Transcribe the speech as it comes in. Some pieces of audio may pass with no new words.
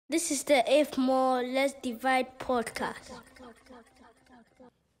This is the If More Let's Divide podcast.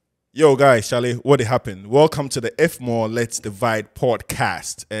 Yo, guys, Charlie, what happened? Welcome to the If More Let's Divide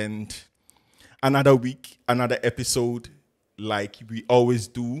podcast. And another week, another episode, like we always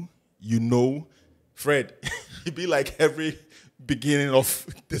do. You know, Fred, it be like every beginning of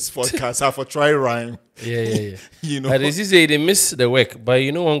this podcast, have a try rhyme. Yeah. You know, But as you say, they miss the work, but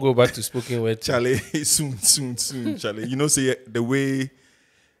you know, won't go back to spoken word. Charlie, soon, Charlie. You know, say the way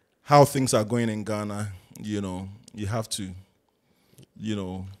how things are going in Ghana, you know, you have to, you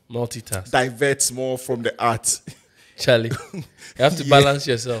know, Multitask. divert more from the art. Charlie, you have to balance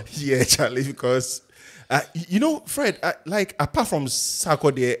yourself. Yeah, Charlie, because you know, Fred, like apart from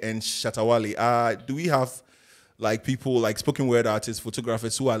Sarkodie and Shatawale, do we have like people like spoken word artists,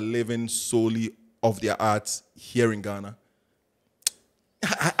 photographers who are living solely of their art here in Ghana?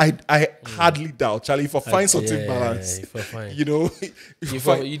 I hardly doubt, Charlie. If I find something balanced, you know,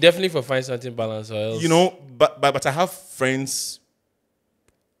 You definitely find something balanced, or else. you know, but I have friends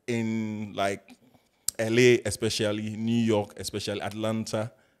in like LA, especially New York, especially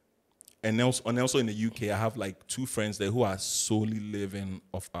Atlanta, and also in the UK. I have like two friends there who are solely living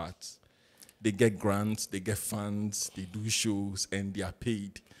off art. They get grants, they get funds, they do shows, and they are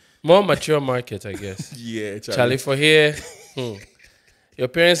paid. More mature market, I guess. Yeah, Charlie, for here, your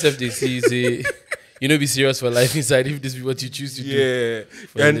parents have this easy. You know, be serious for life inside if this is what you choose to do.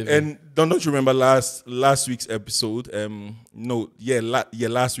 Yeah, and don't you remember last week's episode?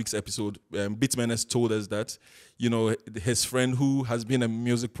 Last week's episode. Bitman has told us that, you know, his friend who has been a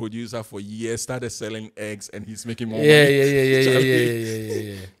music producer for years started selling eggs and he's making more money.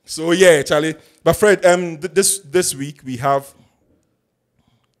 Yeah. So yeah, Charlie. But Fred, this week we have.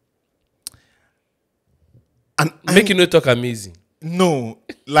 Making no talk amazing. No,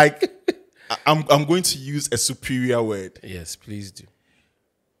 like I'm going to use a superior word. Yes, please do.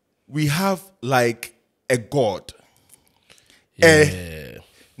 We have like a God. Yeah.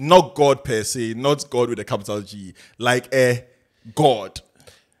 Not God per se, not God with a capital G, like a God.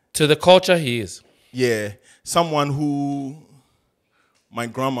 To the culture he is. Yeah, someone who I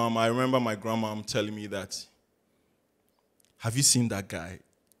remember my grandma telling me that, have you seen that guy?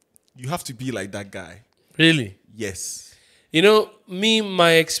 You have to be like that guy. Really? Yes. You know,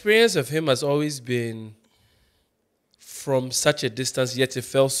 my experience of him has always been from such a distance, yet it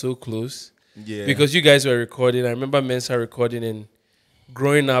felt so close. Yeah. Because you guys were recording. I remember Mensa recording, and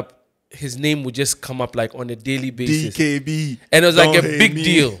growing up, his name would just come up like on a daily basis. DKB. And it was like a Don't big hate me.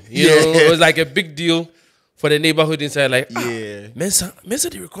 deal. You know, it was like a big deal for the neighborhood inside. Like, Yeah. Mensa,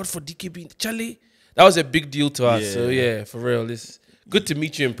 they record for DKB. Charlie, that was a big deal to us. Yeah. So, yeah, for real. It's good to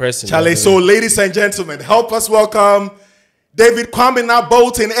meet you in person. Charlie, so ladies and gentlemen, help us welcome David Kwame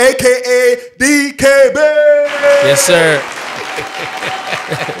Bolton, a.k.a. DKB. Yes, sir.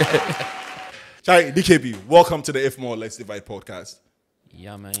 Charlie, DKB, welcome to the If More Let's Divide podcast.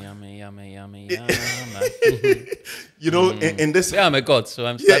 Yummy. You know, in this Yeah, I'm a god, so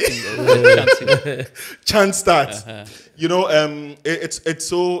I'm starting the chanting. chant starts. You know, it's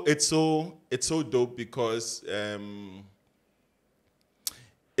so dope because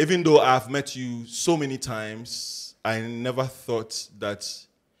even though I've met you so many times, I never thought that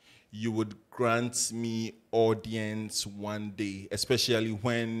you would grant me audience one day, especially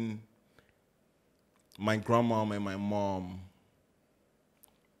when my grandma and my mom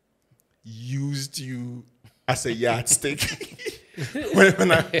used you as a yardstick.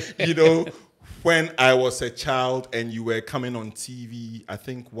 when I was a child and you were coming on TV, I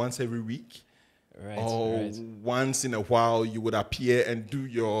think once every week. Right. Once in a while you would appear and do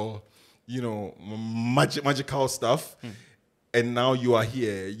your, you know, magical stuff. And now you are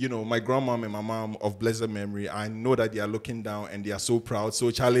here. You know, my grandma and my mom of blessed memory, I know that they are looking down and they are so proud. So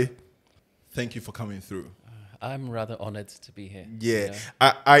Charlie, thank you for coming through. I'm rather honored to be here. Yeah. You know?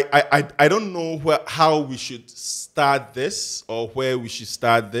 I don't know how we should start this or where we should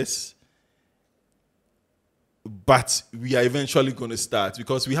start this. But we are eventually going to start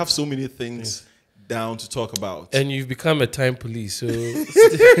because we have so many things down to talk about. And you've become a time police, so we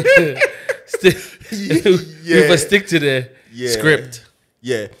must stick to the script.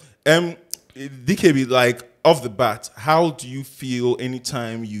 Yeah. DKB, like off the bat, how do you feel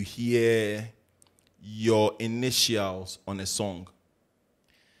anytime you hear your initials on a song?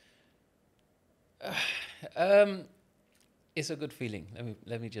 It's a good feeling.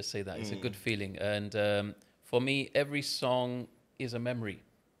 Let me just say that it's a good feeling, and for me, every song is a memory.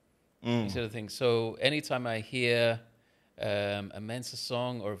 These sort of things. So anytime I hear a Mensa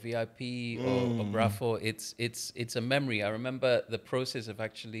song or VIP or Bravo, it's a memory. I remember the process of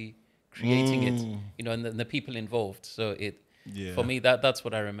actually creating it, you know, and the people involved. So Yeah. For me, that's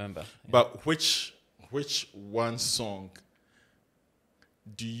what I remember. But which one song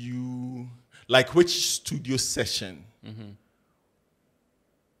do you like? Which studio session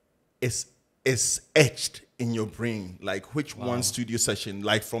is etched in your brain? Like which one studio session?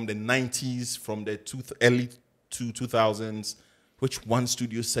 Like from the 90s, from the early 2000s. Which one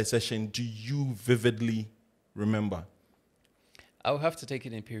studio session do you vividly remember? I'll have to take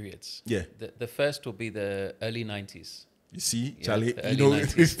it in periods. Yeah. The first will be the early 90s. You see, Yeah, Charlie, the you early know,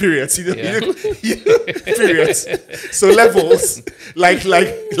 90s. it's periods. Yeah. Periods. So levels, like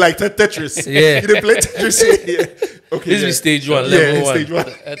Tetris. Yeah. You don't play Tetris. Yeah. Okay. This is stage one, Yeah, level one. stage one.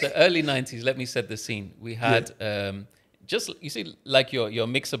 At the early 90s, let me set the scene. We had, just, you see, like your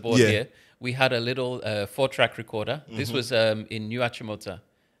mixer board Yeah. here, we had a little 4-track recorder. This was in New Achimota,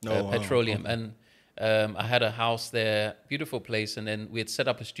 Oh, wow. Petroleum. And I had a house there, beautiful place. And then we had set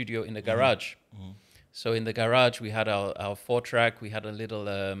up a studio in the garage. So in the garage, we had our 4-track. We had a little,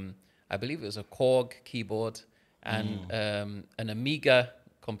 I believe it was a Korg keyboard and an Amiga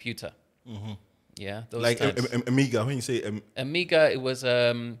computer. Yeah, those Like times. Amiga. When you say Amiga, it was,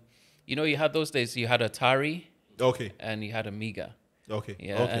 you know, you had those days, you had Atari okay, and you had Amiga. okay,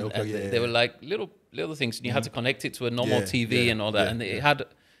 Yeah, okay, and, okay, and yeah, they were like little things. And you had to connect it to a normal Yeah, TV yeah, and all that. yeah, And it yeah. had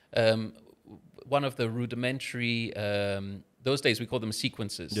one of the rudimentary, those days we called them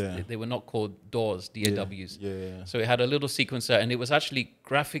sequencers. Yeah. They were not called DAWs, DAWs. yeah. So it had a little sequencer and it was actually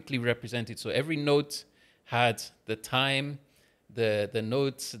graphically represented. So every note had the time, the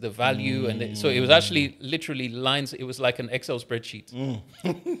notes, the value. So it was actually literally lines. It was like an Excel spreadsheet.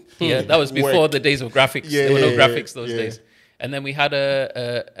 Yeah, that was before Work. the days of graphics. Yeah, There were no yeah, graphics those yeah. days. And then we had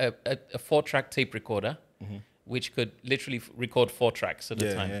a 4-track tape recorder, which could literally record 4 tracks at a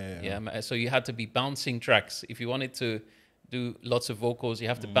Yeah, time. yeah. So you had to be bouncing tracks. If you wanted to do lots of vocals, you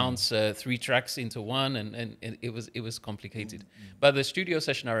have to bounce 3 tracks into one, and it was complicated. But the studio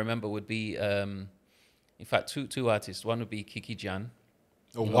session I remember would be, in fact, two artists. One would be Kiki Jan.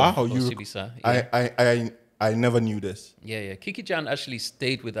 Oh wow, of you! Sibisa. Yeah. I never knew this. Yeah. Kiki Jan actually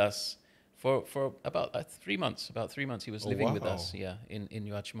stayed with us for about 3 months. About 3 months he was living with wow. us. Yeah, in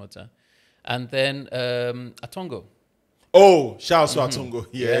New Achimota. And then Atongo. Oh, shout out to Atongo.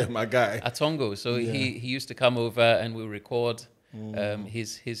 Yeah, my guy. Atongo. So he used to come over and we'll record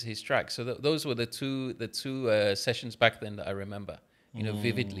his tracks. So those were the two sessions back then that I remember, you know,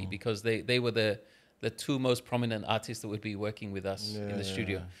 vividly, because they were the 2 most prominent artists that would be working with us in the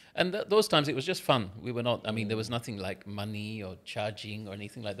studio. And those times it was just fun. We were not, I mean, there was nothing like money or charging or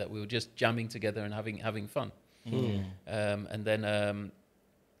anything like that. We were just jamming together and having fun. And then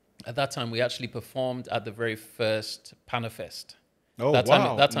at that time, we actually performed at the very first Panafest. Oh that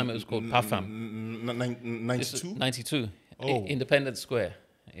wow! That time it was called PAFAM. 92. 92, Oh. Independence Square.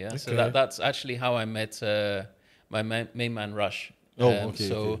 Yeah, so that's actually how I met my main man Rush. Oh, okay,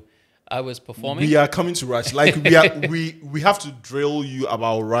 So okay. I was performing. We are coming to Rush. Like we have to drill you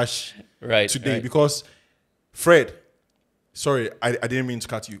about Rush today because Fred. Sorry, I didn't mean to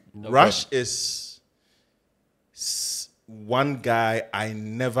cut you. Rush is one guy I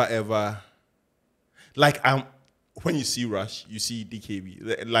never ever like. When you see Rush, you see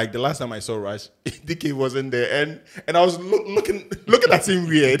DKB. Like the last time I saw Rush, DK wasn't there, and I was looking at him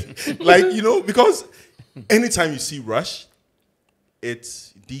weird, like, you know, because anytime you see Rush,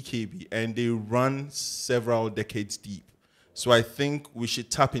 it's DKB, and they run several decades deep. So I think we should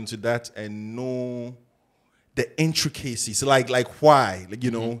tap into that and know the intricacies, like why, like,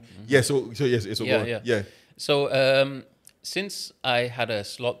 you know, yeah. So yes, so go on. Yeah. So since I had a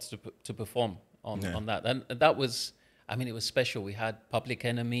slot to perform on that, and that was, I mean, it was special. We had Public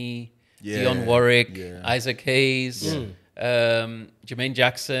Enemy, Dionne Warwick, Isaac Hayes, Jermaine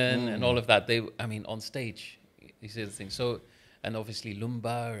Jackson, and all of that. I mean, on stage, you see the thing. So, and obviously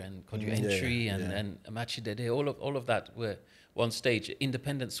Lumba and Kodu Entry and Amachi Dede, all of that were on stage,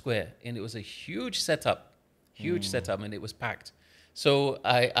 Independence Square, and it was a huge setup, and it was packed. So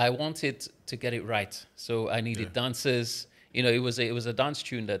I wanted to get it right. So I needed dancers. You know, it was a dance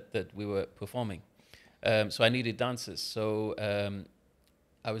tune that we were performing. So I needed dancers. So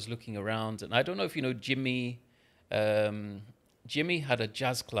I was looking around, and I don't know if you know Jimmy. Jimmy had a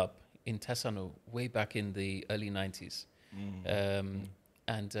jazz club in Tesano way back in the early 90s.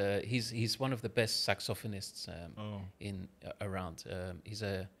 And he's one of the best saxophonists around. He's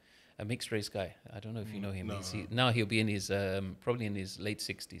a mixed race guy. I don't know if you know him. Now he'll be in his probably in his late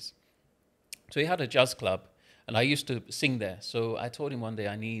 60s. So he had a jazz club, and I used to sing there. So I told him one day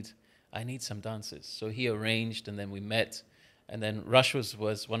I need some dancers. So he arranged, and then we met, and then Rush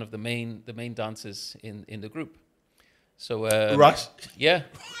was one of the main dancers in the group. So Rush? Yeah.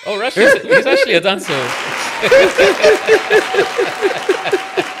 Oh, Rush he's actually a dancer.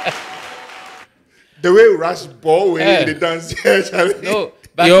 The way Rush ball way the dance. No,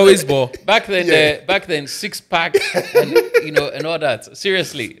 He always ball. back then 6-pack and all that.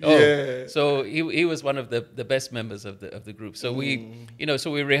 Seriously. Oh. Yeah. So he was one of the best members of the group. So we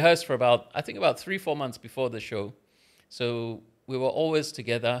rehearsed for about 3-4 months before the show. So we were always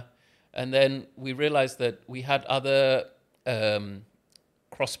together, and then we realized that we had other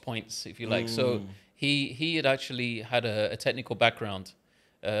cross points, if you like. So he had actually had a technical background,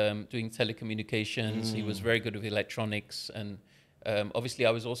 doing telecommunications. He was very good with electronics, and obviously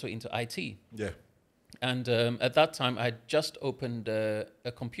I was also into IT. Yeah. And at that time, I had just opened a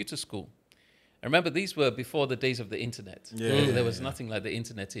computer school. I remember these were before the days of the internet. There was nothing like the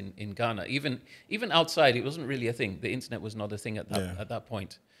internet in Ghana. Even outside, it wasn't really a thing. The internet was not a thing at that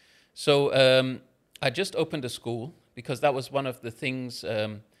point. So I just opened a school because that was one of the things,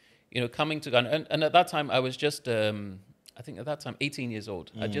 coming to Ghana. And at that time, I was just, I think at that time, 18 years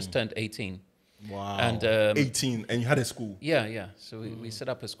old. I just turned 18. Wow. And 18, and you had a school. Yeah. So we set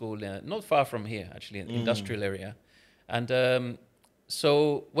up a school not far from here, actually, in the industrial area. And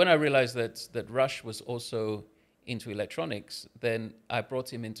so when I realized that Rush was also into electronics, then I brought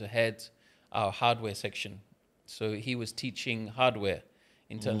him in to head our hardware section. So he was teaching hardware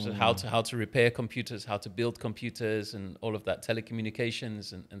in terms of how to repair computers, how to build computers, and all of that,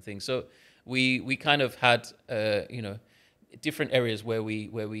 telecommunications and things. So we kind of had different areas where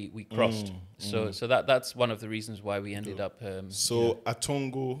we crossed. So that's one of the reasons why we ended up.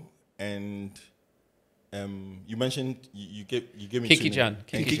 Atongo and you mentioned you gave me Kikijan.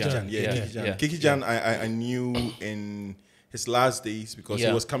 Kikijan. I knew in his last days because he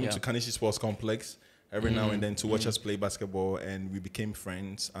was coming to Kanishi Sports Complex every now and then to watch us play basketball, and we became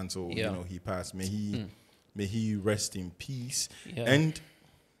friends until he passed. May he rest in peace. And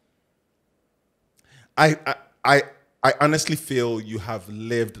I honestly feel you have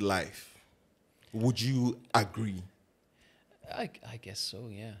lived life. Would you agree? I guess so,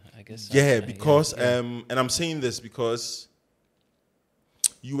 yeah. I guess so. Yeah, because and I'm saying this because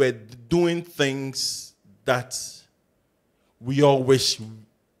you were doing things that we all wish,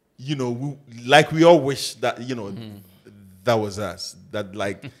 we all wish that, that was us. That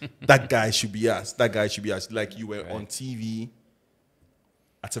like that guy should be us. That guy should be us. Like you were on TV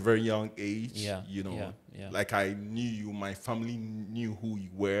at a very young age. Like I knew you, my family knew who you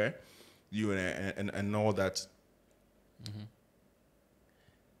were, and all that.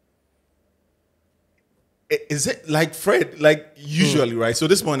 Is it like Fred? Like usually, right? So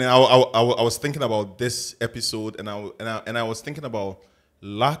this morning, I was thinking about this episode, and I was thinking about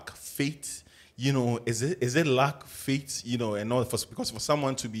luck, fate. Is it luck, fate? And all because for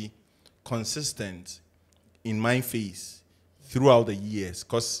someone to be consistent in my face throughout the years,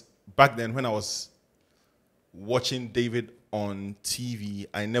 because back then when I was watching David on TV,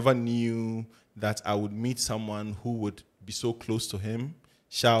 I never knew that I would meet someone who would be so close to him.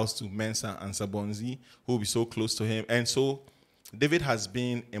 Shouts to Mensa and Sabonzi, who will be so close to him. And so David has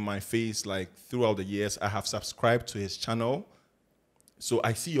been in my face like throughout the years. I have subscribed to his channel. So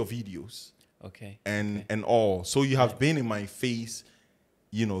I see your videos. Okay. And all. So you have been in my face,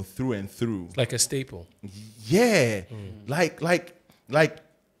 through and through. It's like a staple. Yeah. Like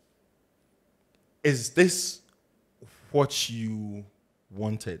is this what you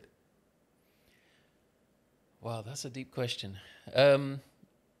wanted? Wow, that's a deep question.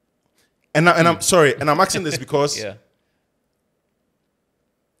 And I'm sorry, and I'm asking this because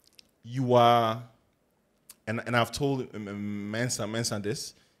you are, and I've told Mensa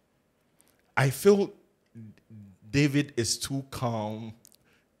this. I feel David is too calm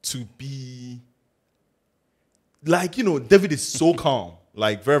to be like David is so calm,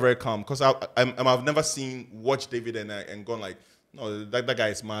 like very very calm. Because I've never watched David and gone like, no, that guy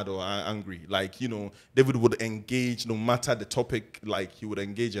is mad or angry. Like, David would engage no matter the topic, like he would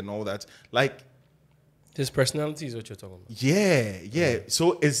engage and all that. Like his personality is what you're talking about. Yeah.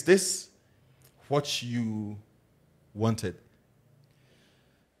 So is this what you wanted?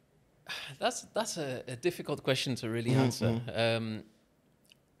 That's a difficult question to really answer.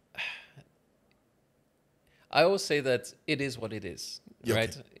 I always say that it is what it is,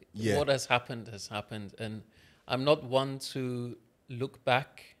 right? Yeah. What has happened, and I'm not one to look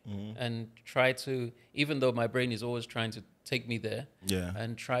back and try to, even though my brain is always trying to take me there,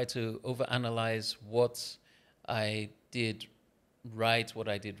 and try to overanalyze what I did right, what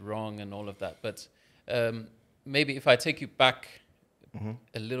I did wrong, and all of that. But maybe if I take you back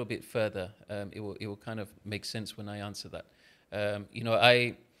a little bit further, it will kind of make sense when I answer that.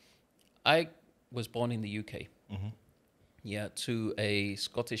 I was born in the UK. yeah, to a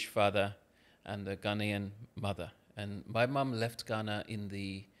Scottish father and a Ghanaian mother. And my mum left Ghana in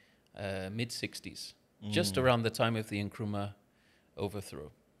the mid-60s, just around the time of the Nkrumah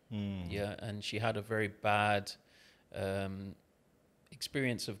overthrow. Yeah, and she had a very bad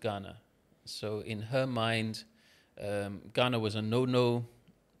experience of Ghana. So in her mind, Ghana was a no-no.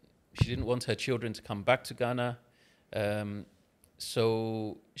 She didn't want her children to come back to Ghana.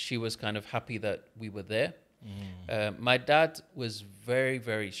 So she was kind of happy that we were there. My dad was very,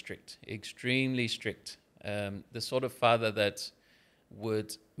 very strict, extremely strict. The sort of father that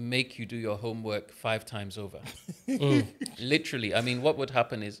would make you do your homework 5 times over. Literally. I mean, what would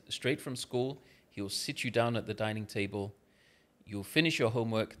happen is straight from school, he'll sit you down at the dining table. You'll finish your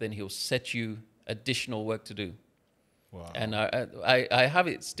homework, then he'll set you additional work to do. Wow. And I have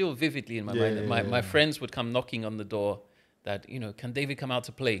it still vividly in my mind. My friends would come knocking on the door that, can David come out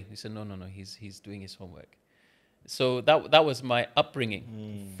to play? He said, no, he's doing his homework. So that was my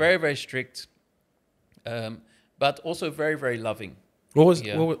upbringing. Very, very strict, but also very, very loving.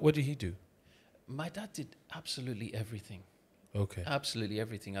 What did he do? My dad did absolutely everything. Okay. Absolutely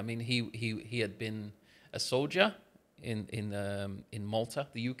everything. I mean, he had been a soldier in Malta,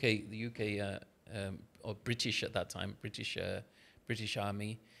 the UK or British at that time, British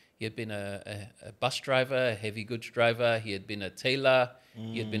Army. He had been a bus driver, a heavy goods driver. He had been a tailor.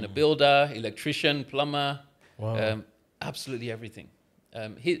 He had been a builder, electrician, plumber. Wow. Absolutely everything.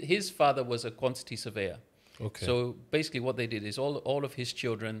 His father was a quantity surveyor. Okay. So basically what they did is all of his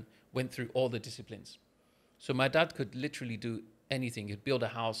children went through all the disciplines. So my dad could literally do anything. He could build a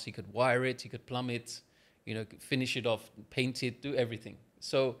house, he could wire it, he could plumb it, finish it off, paint it, do everything.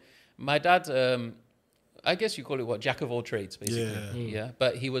 So my dad, I guess you call it jack of all trades, basically. Yeah.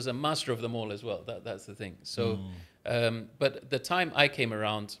 But he was a master of them all as well. That's the thing. So, but the time I came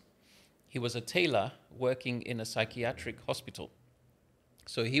around, he was a tailor working in a psychiatric hospital.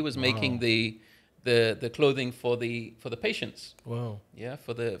 So he was making the clothing for the patients. Wow. Yeah,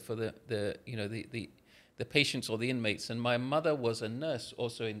 for the patients or the inmates. And my mother was a nurse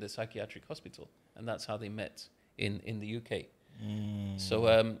also in the psychiatric hospital, and that's how they met in the UK.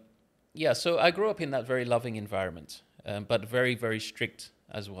 So so I grew up in that very loving environment, but very, very strict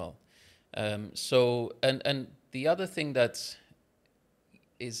as well. So the other thing that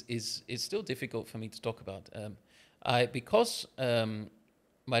is still difficult for me to talk about. Because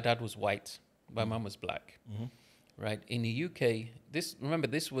my dad was white, my mum was black, right? In the UK,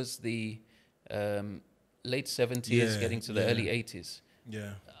 this was the late 70s, getting to the early 80s.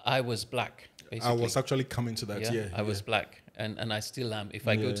 Yeah. I was black, basically. I was actually coming to that, I was black, and I still am. If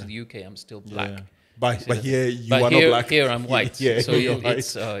I go to the UK, I'm still black. Yeah. But here you but are here, not black. Here I'm white. Yeah, so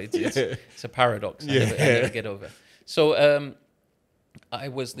it's a paradox. I never get over. So I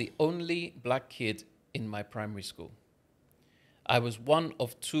was the only black kid in my primary school. I was one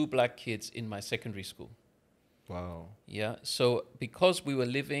of 2 black kids in my secondary school. Wow. Yeah. So because we were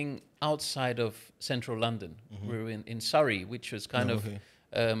living outside of central London, we were in Surrey, which was kind of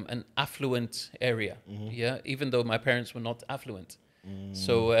an affluent area. Yeah. Even though my parents were not affluent.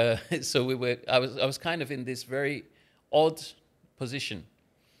 So I was kind of in this very odd position.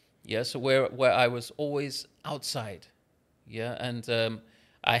 Yeah. So where I was always outside. Yeah. And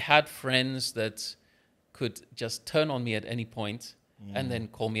I had friends that could just turn on me at any point and then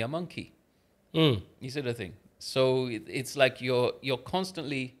call me a monkey. You see the thing? So it's like you're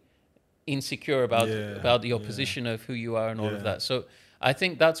constantly insecure about your position of who you are and all of that. So I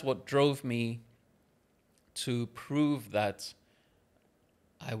think that's what drove me to prove that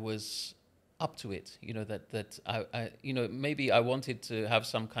I was up to it. That I maybe I wanted to have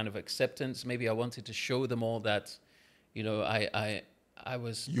some kind of acceptance. Maybe I wanted to show them all that, I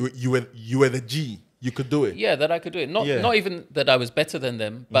was. You were the G. You could do it. Yeah, that I could do it. Not even that I was better than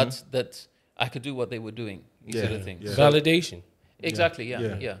them, but that I could do what they were doing. Sort of thing. Yeah. Validation. Exactly.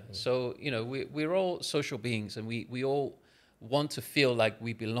 Yeah. So we're all social beings, and we all want to feel like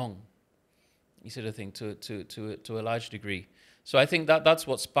we belong. Sort of thing to a large degree. So I think that's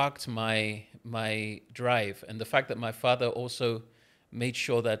what sparked my drive, and the fact that my father also made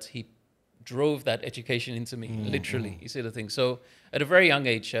sure that he drove that education into me, literally. You see the thing. So at a very young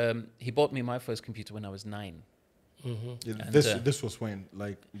age, he bought me my first computer when I was 9. This was when,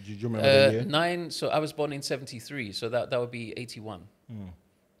 like, do you remember the year? 9. So I was born in 73. So that would be 81.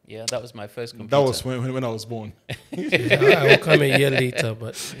 Yeah, that was my first computer. That was when I was born. I will come a year later,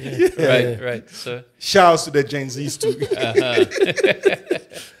 but right. So shouts to the Gen Zs too.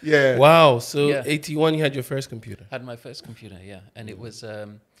 Yeah. Wow. So 81, you had your first computer. Had my first computer, and it was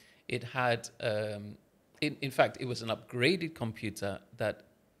it had in fact it was an upgraded computer that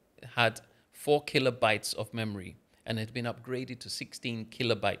had 4 kilobytes of memory. and it had been upgraded to 16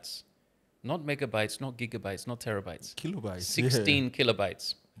 kilobytes. Not megabytes, not gigabytes, not terabytes. Kilobytes. 16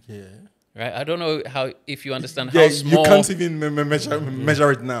 kilobytes. Yeah. Right? I don't know if you understand Yeah, how small. you can't even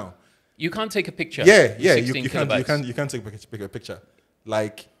measure it now. You can't take a picture. Yeah, with yeah, 16 you kilobytes. can't take a picture.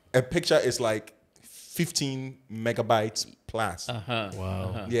 Like a picture is like 15 megabytes plus.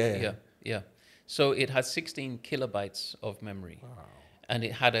 Wow. Yeah. So it had 16 kilobytes of memory. Wow. And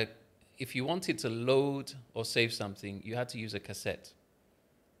it had if you wanted to load or save something, you had to use a cassette.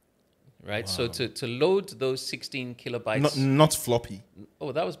 Right? Wow. So to load those 16 kilobytes. Not floppy.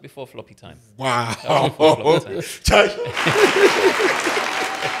 Oh, that was before floppy time. Wow. That was before floppy time.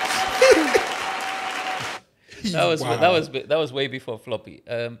 That was way before floppy.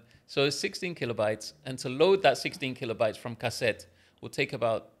 So 16 kilobytes, and to load that 16 kilobytes from cassette will take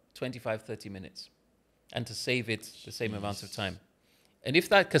about 25, 30 minutes, and to save it the same amount of time. And if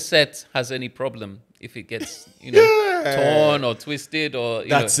that cassette has any problem, if it gets torn or twisted or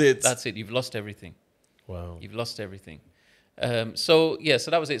that's it. You've lost everything. Wow. You've lost everything. So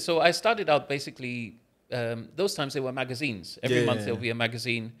that was it. So I started out basically. Those times there were magazines. Every month there'll be a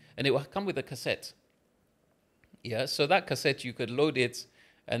magazine, and it will come with a cassette. Yeah, so that cassette you could load it,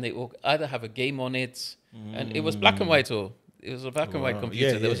 and it will either have a game on it, and it was black and white, or it was a black and white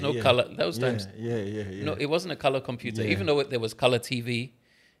computer. There was no color those times. No, it wasn't a color computer. Even though there was color TV,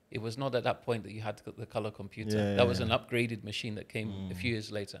 it was not at that point that you had the color computer. That was an upgraded machine that came a few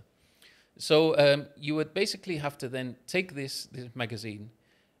years later. So you would basically have to then take this magazine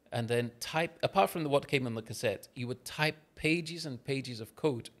and then type, apart from what came on the cassette, you would type pages and pages of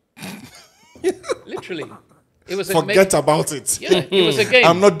code. Literally. It was Forget about it. Yeah, it was a game.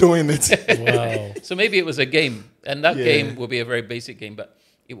 I'm not doing it. Wow. So maybe it was a game, and that game will be a very basic game, but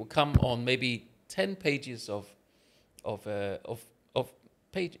it will come on maybe 10 pages of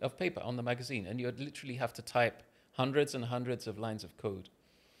paper on the magazine, and you would literally have to type hundreds and hundreds of lines of code.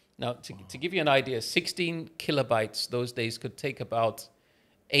 Now, to give you an idea, 16 kilobytes those days could take about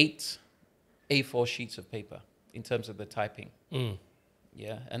 8 A4 sheets of paper in terms of the typing.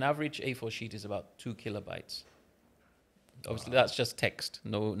 Yeah, an average A4 sheet is about 2 kilobytes. Obviously, that's just text,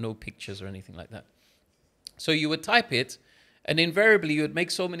 no pictures or anything like that. So you would type it, and invariably you would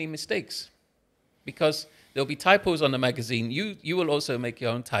make so many mistakes because there'll be typos on the magazine. You will also make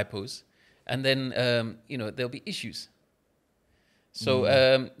your own typos, and then there'll be issues.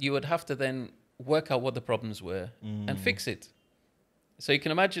 So you would have to then work out what the problems were and fix it. So you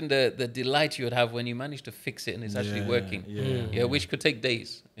can imagine the delight you would have when you manage to fix it and it's actually working. Which could take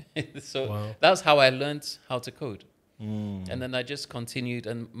days. So that's how I learned how to code. And then I just continued.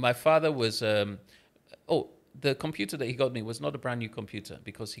 And my father was, the computer that he got me was not a brand new computer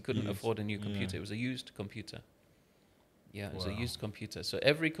because he couldn't afford a new computer. It was a used computer. Yeah, it was a used computer. So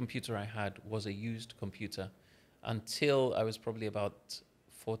every computer I had was a used computer until I was probably about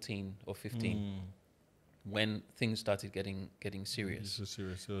 14 or 15. When things started getting serious. So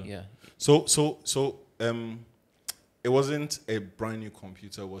serious. Yeah. So it wasn't a brand new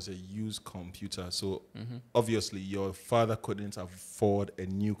computer, it was a used computer. So obviously your father couldn't afford a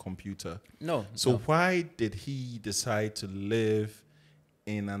new computer. No. So why did he decide to live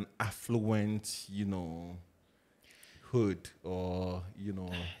in an affluent, hood or,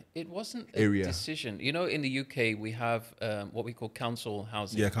 it wasn't area. A decision. In the UK we have what we call council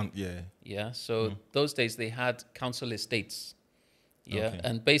housing. Yeah. So those days they had council estates.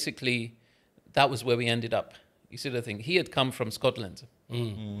 And basically that was where we ended up. You see the thing. He had come from Scotland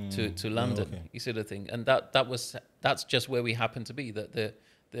to London. You see the thing. And that's just where we happened to be. That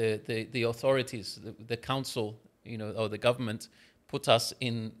the authorities, the council, or the government put us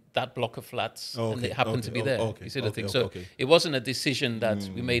in that block of flats, and it happened to be there. You see the thing. So it wasn't a decision that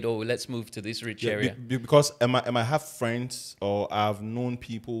we made. Oh, let's move to this rich area. Because I might have friends, or I've known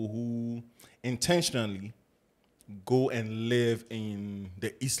people who intentionally go and live in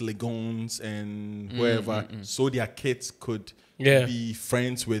the East Lagons and wherever, so their kids could be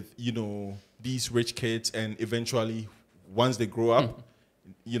friends with these rich kids, and eventually, once they grow up.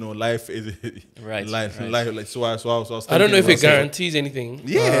 Life is life. So I was I don't know if it guarantees anything.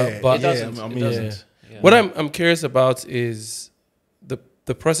 But it doesn't. It doesn't. What I'm curious about is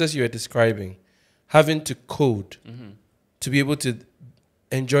the process you are describing, having to code to be able to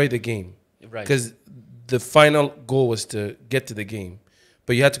enjoy the game. Right. Because the final goal was to get to the game,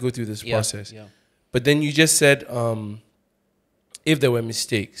 but you had to go through this process. Yeah. But then you just said, if there were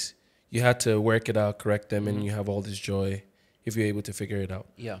mistakes, you had to work it out, correct them, and you have all this joy if you're able to figure it out.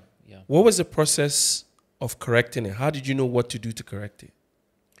 Yeah. What was the process of correcting it? How did you know what to do to correct it?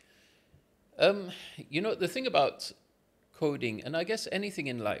 The thing about coding, and I guess anything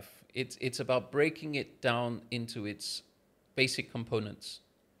in life, It's about breaking it down into its basic components.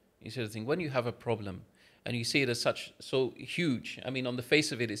 You sort of think when you have a problem and you see it as so huge. I mean, on the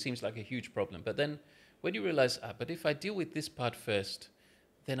face of it, it seems like a huge problem. But then when you realize, but if I deal with this part first,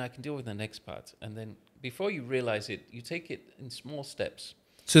 then I can deal with the next part. And then before you realize it, you take it in small steps.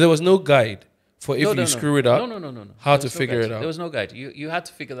 So there was no guide for if you screw it up. No. How to figure it out. There was no guide. You had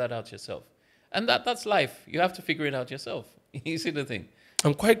to figure that out yourself. And that's life. You have to figure it out yourself. You see the thing?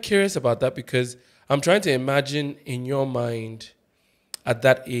 I'm quite curious about that because I'm trying to imagine in your mind at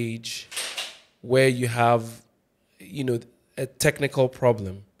that age where you have, a technical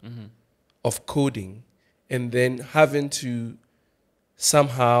problem of coding and then having to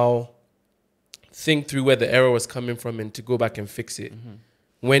somehow think through where the error was coming from and to go back and fix it.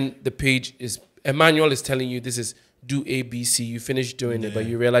 When the page a manual is telling you this is do A, B, C, you finish doing it, but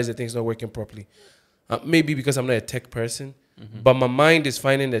you realize that thing's not working properly. Maybe because I'm not a tech person, but my mind is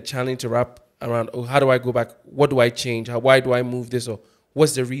finding a challenge to wrap around, how do I go back? What do I change? Why do I move this? Or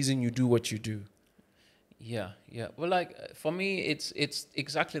what's the reason you do what you do? Yeah. Well, like for me, it's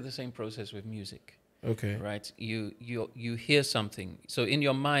exactly the same process with music. Okay. Right. You hear something. So in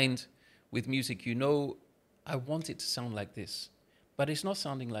your mind with music, I want it to sound like this, but it's not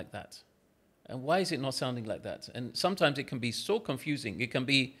sounding like that. And why is it not sounding like that? And sometimes it can be so confusing. It can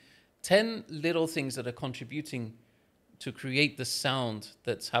be 10 little things that are contributing to create the sound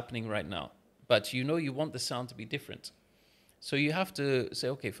that's happening right now. But you want the sound to be different. So you have to say,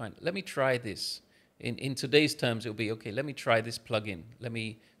 okay, fine, let me try this. In today's terms, it'll be, okay, let me try this plugin. Let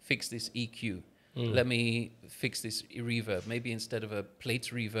me fix this EQ. Let me fix this reverb. Maybe instead of a plate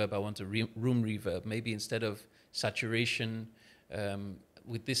reverb, I want a room reverb. Maybe instead of saturation,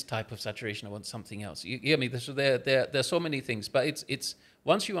 with this type of saturation, I want something else. You hear me? So there are so many things. But it's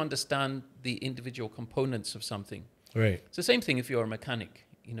once you understand the individual components of something. Right. It's the same thing if you're a mechanic,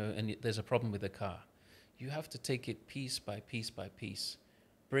 and there's a problem with a car. You have to take it piece by piece by piece,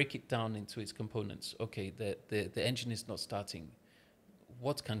 break it down into its components. Okay, the engine is not starting.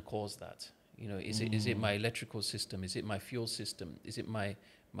 What can cause that? Is it my electrical system? Is it my fuel system? Is it my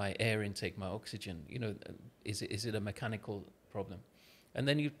air intake, my oxygen? Is it a mechanical problem? And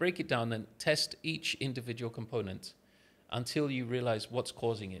then you break it down and test each individual component until you realize what's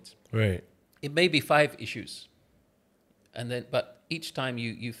causing it. Right. It may be 5 issues. But each time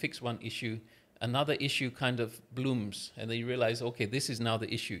you fix one issue, another issue kind of blooms, and then you realize, okay, this is now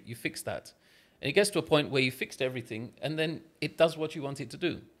the issue. You fix that. And it gets to a point where you fixed everything, and then it does what you want it to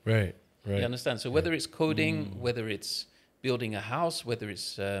do. Right. You understand? So whether it's coding, whether it's building a house, whether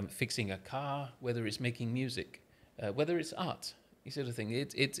it's fixing a car, whether it's making music, whether it's art, you sort of thing.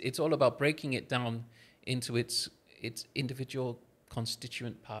 It's all about breaking it down into its individual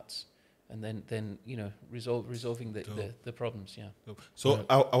constituent parts. And then resolving the problems, yeah. So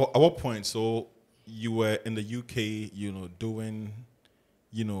at what point? So you were in the UK, doing,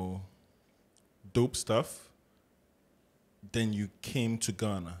 dope stuff. Then you came to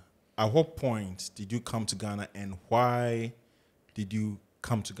Ghana. At what point did you come to Ghana, and why did you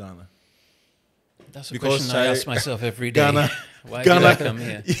come to Ghana? That's a question I ask myself every day. Why did I come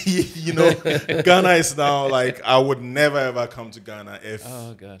here? Ghana is now like, I would never ever come to Ghana if,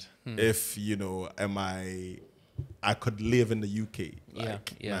 if I could live in the UK.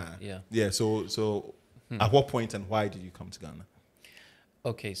 Like, yeah. So at what point and why did you come to Ghana?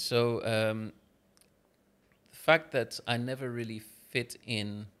 Okay, so the fact that I never really fit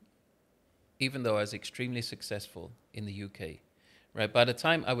in, even though I was extremely successful in the UK, right? By the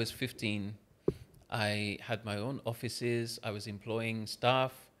time I was 15, I had my own offices. I was employing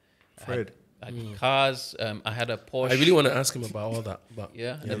staff. Fred. I had cars. I had a Porsche. I really want to ask him about all that. But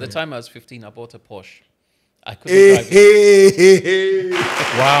at the time I was 15, I bought a Porsche. I couldn't drive it.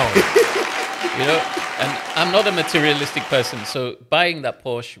 Wow. And I'm not a materialistic person. So buying that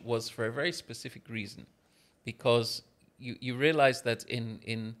Porsche was for a very specific reason. Because you realize that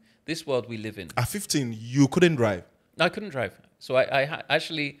in this world we live in. At 15, you couldn't drive? No, I couldn't drive. So I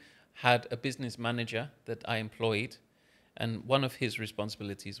actually had a business manager that I employed, and one of his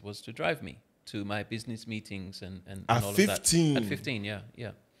responsibilities was to drive me to my business meetings and all of that. At 15, yeah.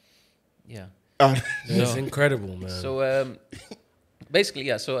 That's incredible, man. So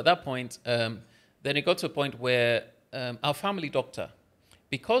basically, so at that point, then it got to a point where our family doctor,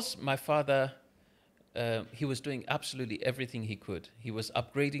 because my father, he was doing absolutely everything he could. He was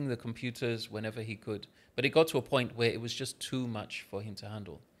upgrading the computers whenever he could, but it got to a point where it was just too much for him to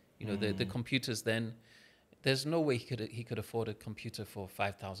handle. The computers then, there's no way he could afford a computer for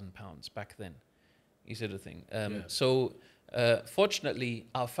 £5,000 back then, you sort of thing. So fortunately,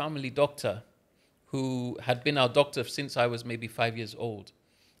 our family doctor, who had been our doctor since I was maybe 5 years old,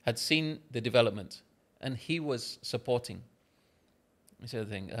 had seen the development, and he was supporting. This other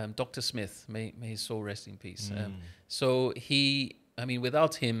thing, Dr. Smith, may his soul rest in peace. So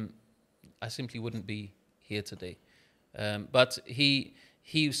without him, I simply wouldn't be here today. But he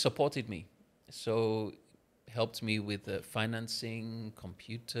supported me, so helped me with financing,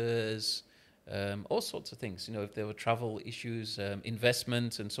 computers, all sorts of things. If there were travel issues,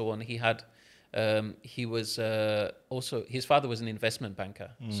 investment, and so on. He was also, his father was an investment banker,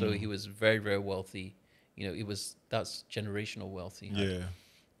 so he was very, very wealthy. That's generational wealth he had.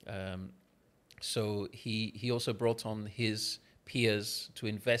 Yeah. So he also brought on his peers to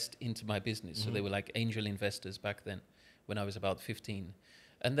invest into my business. So they were like angel investors back then, when I was about 15.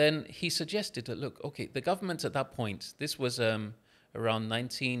 And then he suggested that, look, okay, the government at that point, this was around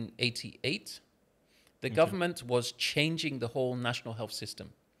 1988, the government was changing the whole national health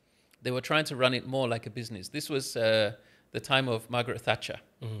system. They were trying to run it more like a business. This was the time of Margaret Thatcher.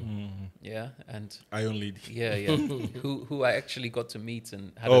 Yeah, and Iron Lady. Yeah, who I actually got to meet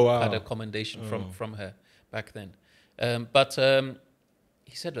and had a commendation from her back then. But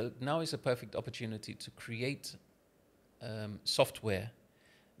he said, look, now is a perfect opportunity to create software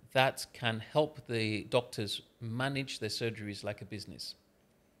that can help the doctors manage their surgeries like a business.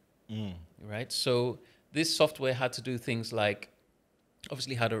 Right? So this software had to do things like,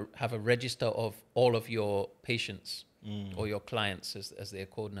 obviously, how to have a register of all of your patients or your clients, as they're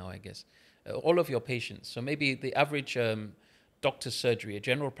called now, I guess. All of your patients. So maybe the average doctor's surgery, a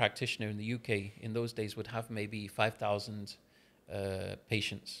general practitioner in the UK in those days would have maybe 5,000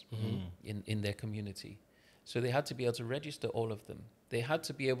 patients in their community. So they had to be able to register all of them. They had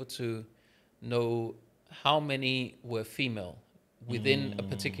to be able to know how many were female within a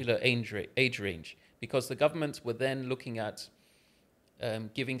particular age range, because the government were then looking at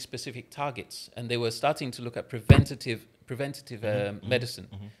giving specific targets, and they were starting to look at preventative medicine.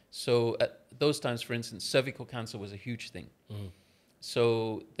 So at those times, for instance, cervical cancer was a huge thing.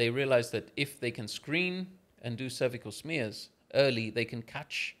 So they realized that if they can screen and do cervical smears early, they can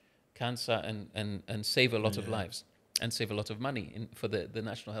catch cancer and save a lot of lives and save a lot of money for the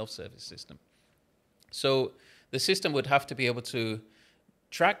National Health Service system. So the system would have to be able to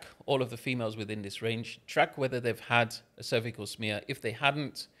track all of the females within this range, track whether they've had a cervical smear. If they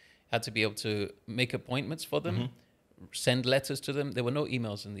hadn't, had to be able to make appointments for them, send letters to them. There were no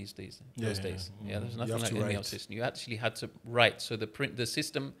emails in those days. Yeah, there was nothing like an email system. You actually had to write. So the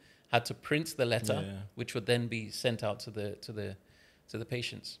system had to print the letter, which would then be sent out to the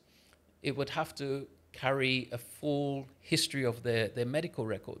patients. It would have to carry a full history of their medical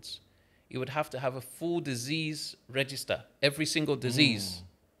records. You would have to have a full disease register. Every single disease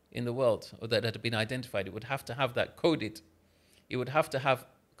in the world or that had been identified, it would have to have that coded. It would have to have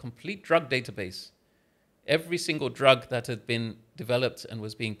complete drug database. Every single drug that had been developed and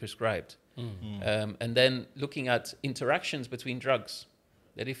was being prescribed. And then looking at interactions between drugs.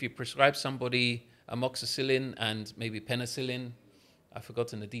 That if you prescribe somebody amoxicillin and maybe penicillin, I've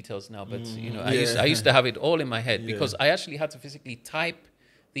forgotten the details now, but I used to have it all in my head because I actually had to physically type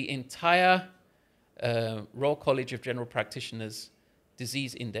the entire Royal College of General Practitioners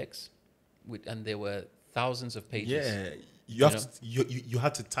disease index, and there were thousands of pages. Yeah, you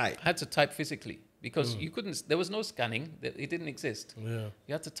had to type. I had to type physically because you couldn't. There was no scanning. It didn't exist. Yeah,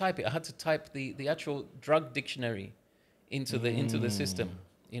 you had to type it. I had to type the actual drug dictionary into the system,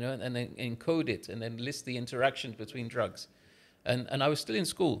 and then encode it, and then list the interactions between drugs. And I was still in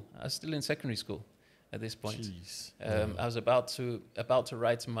school. I was still in secondary school at this point. I was about to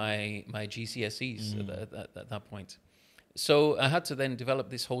write my GCSEs at that point. So I had to then develop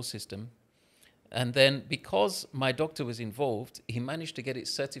this whole system. And then because my doctor was involved, he managed to get it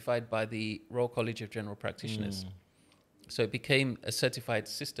certified by the Royal College of General Practitioners. So it became a certified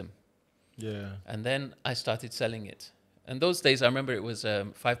system. Yeah. And then I started selling it. And those days, I remember it was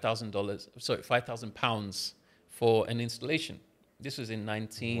 £5,000 for an installation. This was in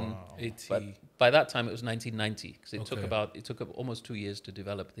 1980. But by that time, it was 1990 because it took almost 2 years to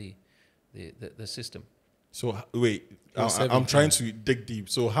develop the system. So wait, I'm trying to dig deep.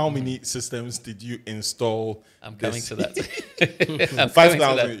 So how many systems did you install? I'm coming to that.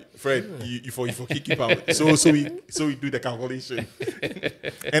 5,000. Fred, you for keep out. So we do the calculation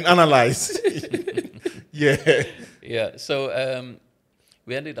and analyze. Yeah. So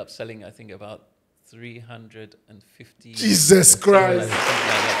we ended up selling, I think, about 350. Jesus Christ!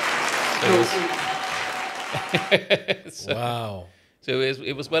 Wow. So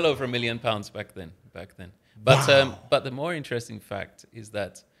it was well over £1 million back then. But the more interesting fact is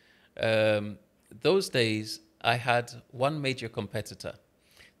that those days I had one major competitor.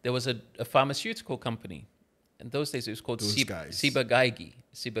 There was a pharmaceutical company, in those days it was called Those guys. Ciba-Geigy.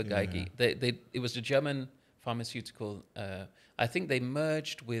 It was the German pharmaceutical. I think they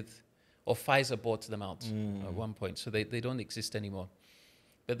merged with, or Pfizer bought them out at one point, so they don't exist anymore.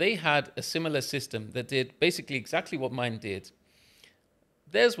 But they had a similar system that did basically exactly what mine did.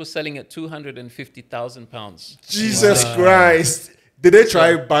 Theirs was selling at £250,000. Jesus Christ. Did they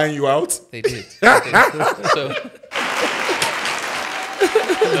try buying you out? They did. So,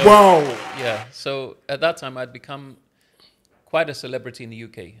 Wow. yeah. So at that time, I'd become quite a celebrity in the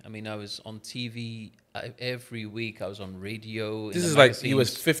UK. I mean, I was on TV every week. I was on radio. This is like he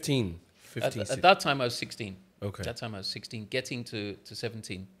was 15. At that time, I was 16. Okay. At that time, I was 16, getting to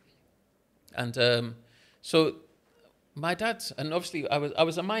 17. And so my dad, and obviously I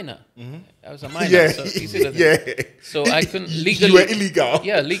was a minor. I was a minor. Yeah. So, you see the thing? So I couldn't legally. You were illegal.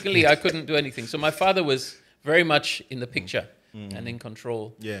 Yeah, legally I couldn't do anything. So my father was very much in the picture and in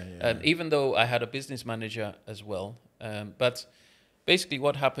control. Yeah. Even though I had a business manager as well. But basically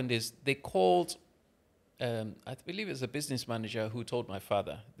what happened is they called, I believe it was a business manager who told my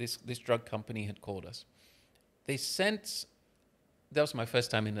father, this drug company had called us. They sent, that was my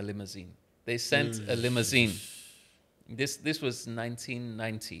first time in a limousine. They sent a limousine. This was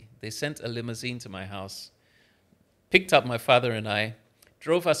 1990. They sent a limousine to my house, picked up my father and I,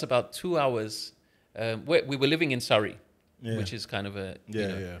 drove us about 2 hours. We were living in Surrey, which is kind of a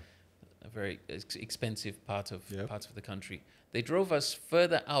very expensive part of the country. They drove us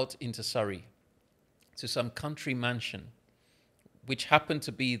further out into Surrey to some country mansion, which happened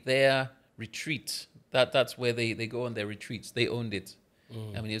to be their retreat. That's where they go on their retreats. They owned it.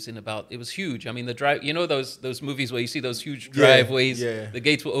 I mean, it was huge. I mean, the drive, you know those movies where you see those huge driveways, the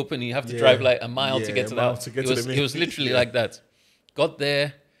gates will open and you have to drive like a mile to get to that. It was literally like that. Got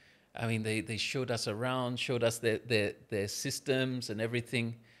there. I mean, they showed us around, showed us their systems and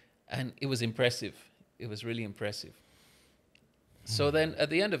everything. And it was impressive. It was really impressive. So then at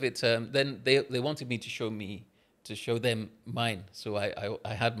the end of it, then they wanted me to show them mine. So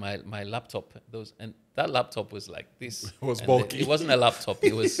I had my laptop, and that laptop was like this. It was bulky. It wasn't a laptop.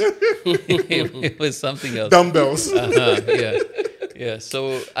 It was it was something else. Dumbbells. Yeah.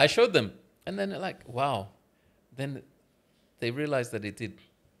 So I showed them, and then they're like, wow. Then they realized that it did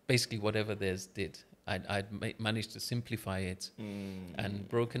basically whatever theirs did. I'd managed to simplify it and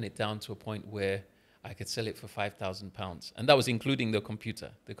broken it down to a point where I could sell it for £5,000. And that was including the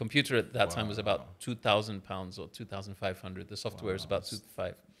computer. The computer at that time was about £2,000 or 2,500. The software is about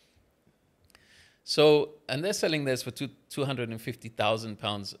 2,500. So, and they're selling theirs for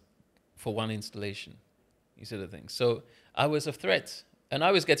 £250,000 for one installation. You see the thing. So I was a threat. And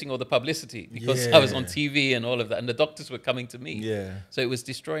I was getting all the publicity because I was on TV and all of that. And the doctors were coming to me. Yeah. So it was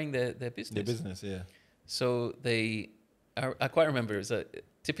destroying their business. Their business, yeah. So I quite remember, it was a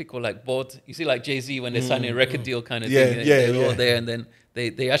typical like board. You see like Jay-Z when they're signing a record deal kind of thing. They're all there. And then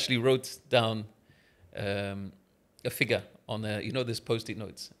they actually wrote down a figure on this Post-it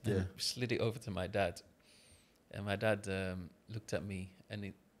notes. And slid it over to my dad. And my dad looked at me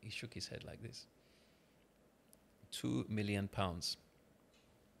and he shook his head like this. £2 million.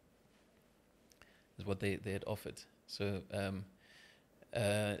 Is what they had offered. So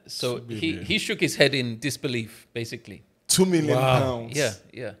he shook his head in disbelief, basically. £2 million. Yeah.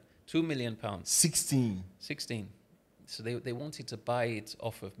 £2 million. 16. So they wanted to buy it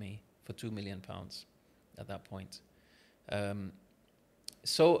off of me for £2 million at that point.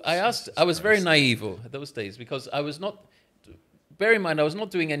 So I was very naive at those days because I was not, bear in mind, I was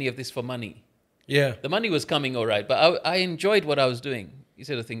not doing any of this for money. Yeah. The money was coming all right, but I enjoyed what I was doing. You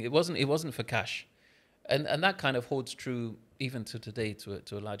see the thing, it wasn't for cash. And that kind of holds true even to today to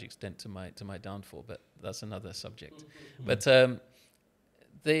a large extent to my downfall, but that's another subject. But I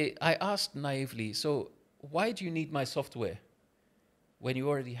asked naively, so why do you need my software when you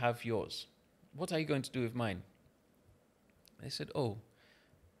already have yours? What are you going to do with mine? They said,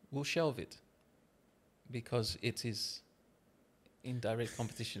 we'll shelve it because it is in direct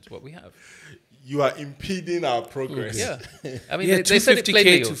competition to what we have. You are impeding our progress. Yeah. I mean, they said it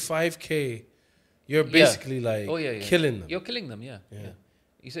plainly. to 5K. You're basically killing them. You're killing them, yeah.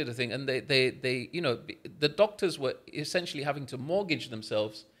 You see the thing, and they the doctors were essentially having to mortgage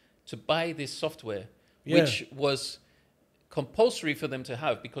themselves to buy this software, which was compulsory for them to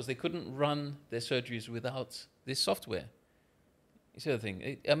have because they couldn't run their surgeries without this software. You see the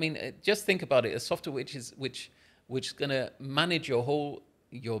thing. Just think about it: a software which is going to manage your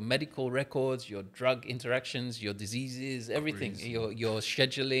medical records, your drug interactions, your diseases, everything, your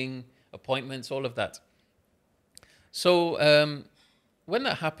scheduling, appointments, all of that. So when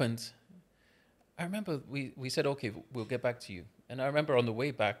that happened, I remember we said, okay, we'll get back to you. And I remember on the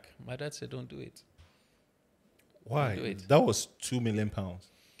way back, my dad said, don't do it. Why? Do it. That was £2 million.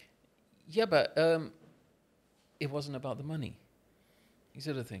 Yeah, but it wasn't about the money. You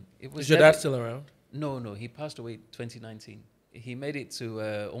see the thing. It was Is your dad still around? No, he passed away 2019. He made it to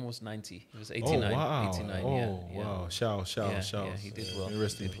almost 90. He was 89. Oh, wow. 89, oh, yeah. wow. Shout. Yeah, he did well.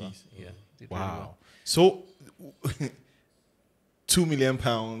 Rest He in did well. peace. Yeah, he did really Wow. well. So, £2 million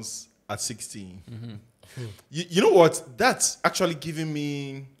at 16. Mm-hmm. You know what? That's actually giving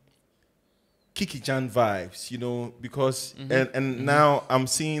me Kiki Jan vibes, you know, because and now I'm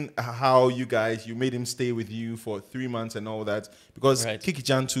seeing how you made him stay with you for 3 months and all that, because Right. Kiki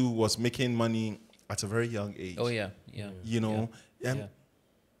Jan too was making money at a very young age. Oh, yeah. You know, and Yeah.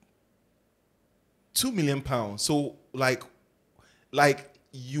 £2 million. So like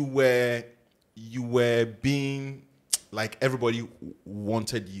you were being like everybody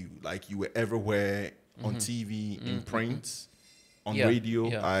wanted you, like you were everywhere on TV, in print, on Yeah, radio.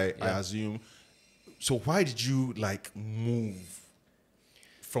 yeah, I yeah. assume. So why did you like move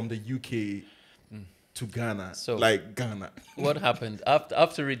from the UK to Ghana? So- like Ghana. What happened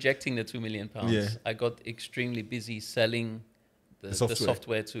after rejecting the £2 million? Yeah. I got extremely busy selling the software.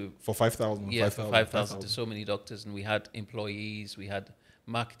 software to For 5,000. for 5,000 to so many doctors, and we had employees, we had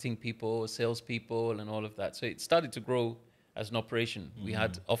marketing people, salespeople, and all of that. So it started to grow as an operation. We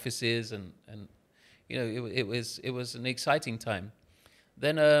had offices, and you know, it was an exciting time.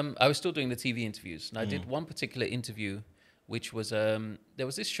 Then I was still doing the TV interviews, and I did one particular interview, which was there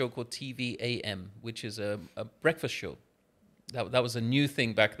was this show called TV AM, which is a breakfast show. That was a new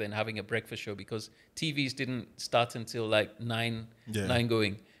thing back then, having a breakfast show, because TVs didn't start until like 9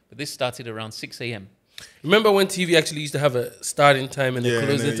 going. But this started around 6 a.m. Remember when TV actually used to have a starting time and a Yeah,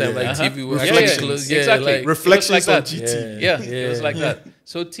 closing no, time? yeah. Like TV would Reflections. actually close. Yeah, Exactly. like, Reflections It was like on that. GT. Yeah, it was like that.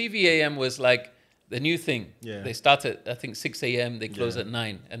 So TV AM was like the new thing. Yeah. They start at, I think, 6 a.m., they close Yeah. at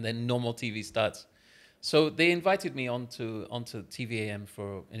 9, and then normal TV starts. So they invited me onto TV AM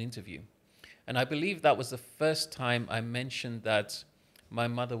for an interview. And I believe that was the first time I mentioned that my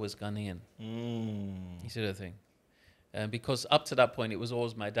mother was Ghanaian. You see the thing? Because up to that point, it was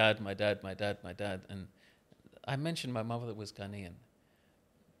always my dad. And I mentioned my mother was Ghanaian.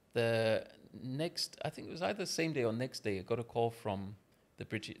 The next, I think it was either the same day or next day, I got a call from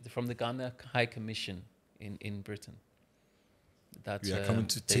the Ghana High Commission in Britain. That We are coming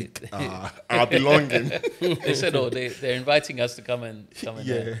to they- take our belonging. They said, "Oh, they're inviting us to come and Yeah.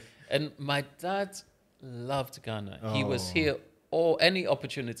 there." And my dad loved Ghana. He was Oh. here, or any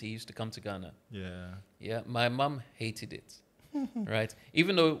opportunity, he used to come to Ghana. Yeah. Yeah, my mum hated it, right?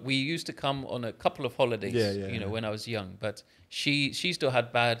 Even though we used to come on a couple of holidays, you know, when I was young, but she still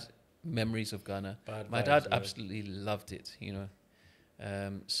had bad memories of Ghana. My dad absolutely loved it, you know.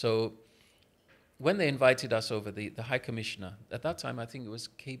 So when they invited us over, the High Commissioner, at that time, I think it was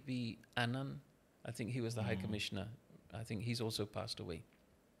KB Annan. I think he was the High Commissioner. I think he's also passed away.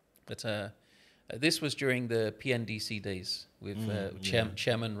 But this was during the PNDC days with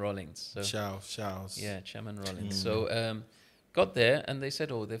Chairman Rawlings. So, Charles. yeah, Chairman Rawlings. So got there, and they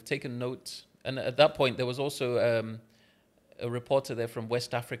said, "Oh, they've taken note." And at that point, there was also a reporter there from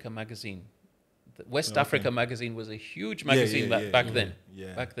West Africa magazine. The West Africa magazine was a huge magazine back then.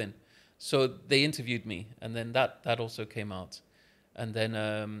 Yeah. Back then. So they interviewed me, and then that also came out. And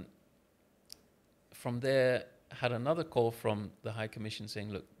then from there, had another call from the High Commission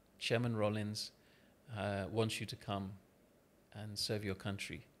saying, "Look, Chairman Rawlings wants you to come and serve your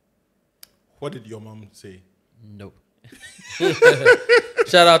country." What did your mom say? No.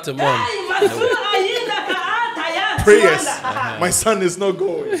 shout out to mom. Prayers. My son is not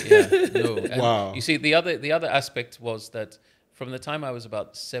going. Yeah, no. And Wow. You see, the other aspect was that from the time I was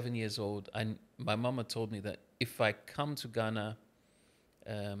about 7 years old, my mama told me that if I come to Ghana,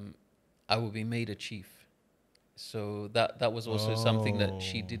 I will be made a chief. So that was also something that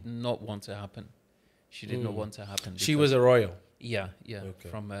she did not want to happen. She did not want to happen. She was a royal. Yeah.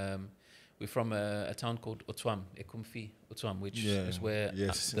 Okay. We're from a town called Otwam, Ekumfi, Otwam, which is where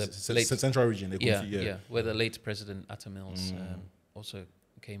yes, the late central region. where the late President Atta Mills also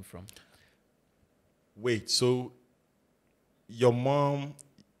came from. Wait, so your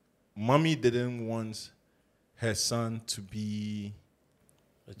mommy didn't want her son to be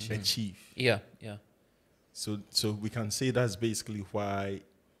a chief. Yeah. So we can say that's basically why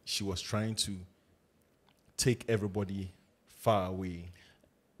she was trying to take everybody far away.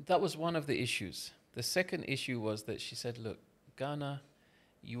 That was one of the issues. The second issue was that she said, "Look, Ghana,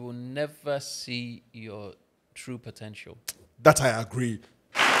 you will never see your true potential." That I agree.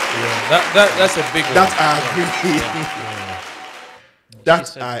 Yeah, that's a big one. That I agree.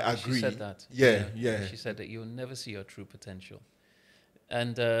 That I agree. She said that. Yeah. She said that you'll never see your true potential.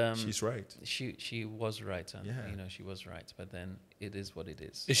 And she's right. She was right, and Yeah. she was right. But then it is what it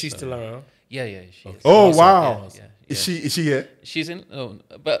is. Is she still around? Yeah, she is. Oh Awesome. wow! Yeah. Is she here? She's in. Oh,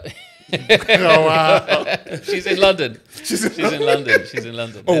 but Oh wow! she's in London. She's in London. She's in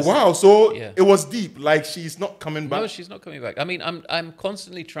London. Oh wow! So Yeah. it was deep. Like she's not coming back. No, she's not coming back. I mean, I'm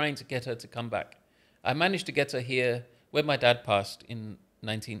constantly trying to get her to come back. I managed to get her here when my dad passed in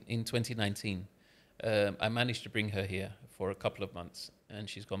 2019. I managed to bring her here for a couple of months, and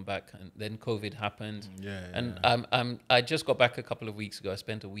she's gone back. And then COVID happened. And I just got back a couple of weeks ago. I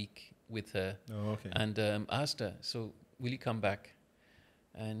spent a week with her. Oh, okay. And I asked her, so will you come back?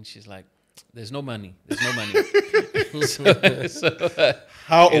 And she's like, there's no money. There's no money.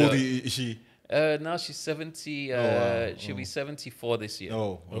 How old is she? Now she's 70. She'll be 74 this year.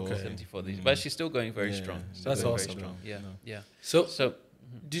 Oh, okay. 74 this year. But she's still going very strong. Still That's going awesome. Very strong. Yeah. So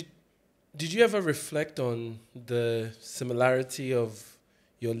did you ever reflect on the similarity of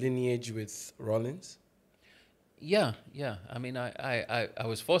your lineage with Rollins? Yeah. I mean, I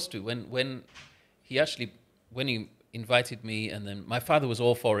was forced to when he invited me, and then my father was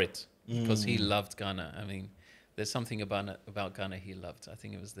all for it because he loved Ghana. I mean, there's something about Ghana he loved. I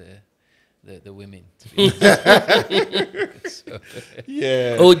think it was the women. To be honest.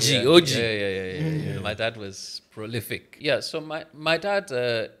 Yeah. OG. Yeah. My dad was prolific. Yeah, so my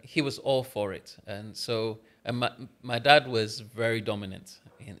dad, he was all for it. And so my dad was very dominant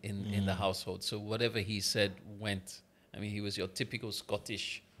in the household. So whatever he said went. I mean, he was your typical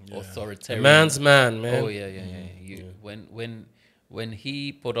Scottish authoritarian. Man's man, man. Oh, yeah. When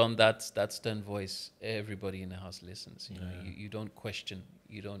he put on that stern voice, everybody in the house listens. You don't question.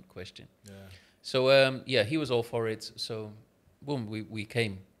 You don't question. Yeah. So he was all for it. So boom, we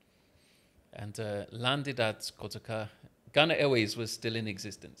came and landed at Kotoka. Ghana Airways was still in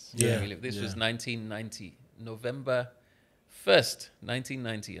existence. Yeah. This was 1990, November 1st,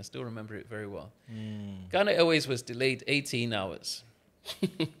 1990. I still remember it very well. Ghana Airways was delayed 18 hours.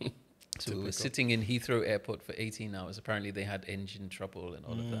 So we were sitting in Heathrow Airport for 18 hours. Apparently they had engine trouble and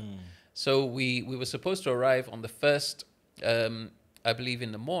all of that. So we were supposed to arrive on the 1st, I believe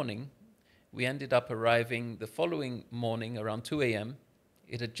in the morning. We ended up arriving the following morning around 2 a.m.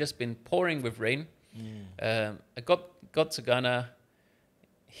 It had just been pouring with rain. I got to Ghana,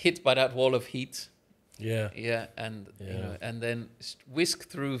 hit by that wall of heat. Yeah. And then whisked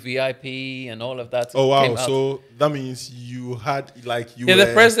through VIP and all of that. Oh wow! So that means you had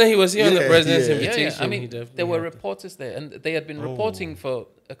the president. He was here on the president's invitation. Yeah. I mean, there were reporters there, and they had been reporting for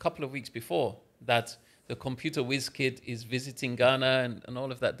a couple of weeks before that the computer whiz kid is visiting Ghana and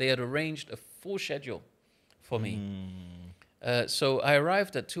all of that. They had arranged a full schedule for me. So I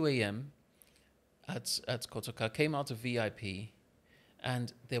arrived at 2 a.m. at Kotoka, came out of VIP.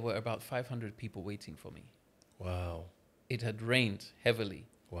 And there were about 500 people waiting for me. Wow. It had rained heavily.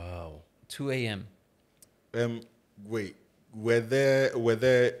 Wow. 2 a.m. Wait, were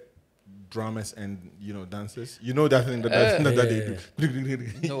there drummers and dancers? You know that thing that they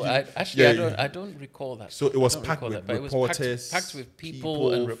do. No, I don't recall that. So it was packed with reporters. It was packed with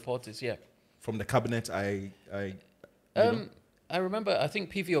people and reporters. Yeah. From the cabinet, I remember. I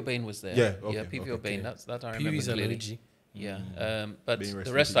think PV O'Bain was there. Yeah. Okay, PV O'Bain. That I remember PV's clearly. an OG. Yeah, but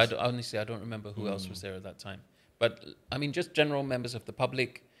the rest, I don't remember who else was there at that time. But I mean, just general members of the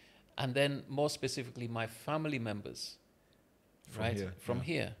public, and then more specifically, my family members, from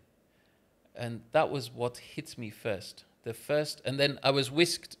here. And that was what hit me first. And then I was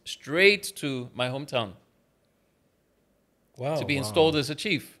whisked straight to my hometown. Wow. To be installed as a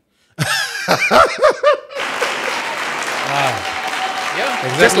chief. Yeah,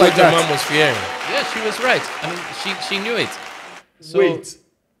 exactly just like what your that. mom was fearing. Yeah, she was right. I mean, she knew it. So, wait,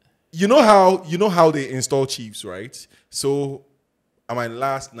 you know how they install chiefs, right? So at my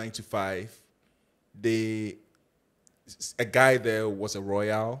last 9 to 5, a guy there was a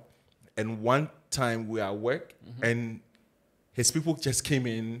royal, and one time we were at work, and his people just came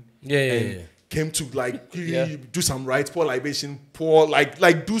in, came to do some rites, pour libation, pour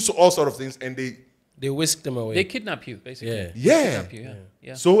do all sort of things, and they whisked them away. They kidnap you, basically. Yeah. Kidnap you,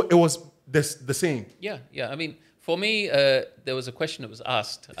 yeah. So it was the same. Yeah. I mean, for me, there was a question that was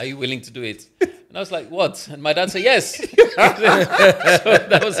asked: "Are you willing to do it?" And I was like, "What?" And my dad said, "Yes." So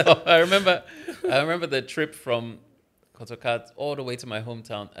that was all. I remember the trip from Kotoka all the way to my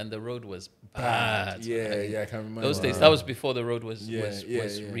hometown, and the road was bad. Yeah, I can remember. Those days, that was before the road was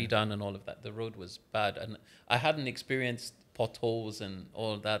redone and all of that. The road was bad, and I hadn't experienced potholes and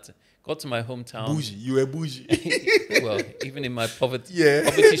all that. Got to my hometown. Bougie, you were bougie. Well, even in my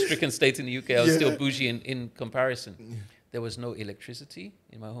poverty-stricken state in the UK, I was still bougie in comparison. There was no electricity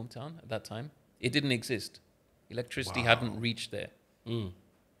in my hometown at that time. It didn't exist. Electricity hadn't reached there.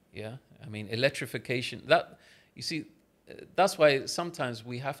 Yeah, I mean, electrification. That, you see, that's why sometimes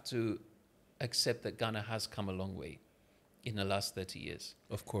we have to accept that Ghana has come a long way in the last 30 years.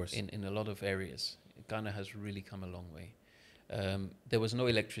 Of course. In a lot of areas, Ghana has really come a long way. There was no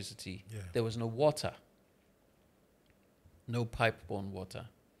electricity. Yeah. There was no water. No pipe-borne water.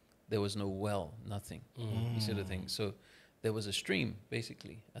 There was no well, nothing. You see the thing. So there was a stream,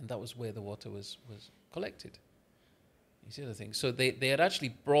 basically, and that was where the water was collected. You see the thing. So they had actually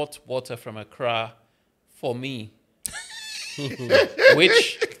brought water from Accra for me,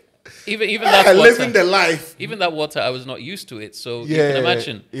 which even that water, living the life. even that water, I was not used to it. So you Yeah, can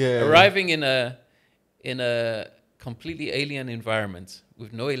imagine yeah. arriving in a completely alien environment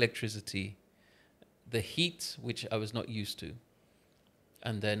with no electricity, the heat, which I was not used to,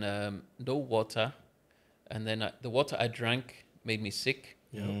 and then no water, and then the water I drank made me sick.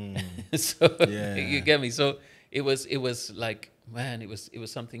 So Yeah. you get me. So it was like, man, it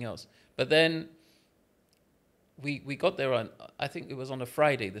was something else. But then we got there on, I think it was on a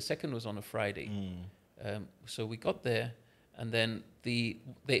Friday. The second was on a Friday. So we got there, and then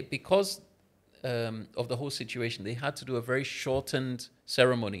because of the whole situation, they had to do a very shortened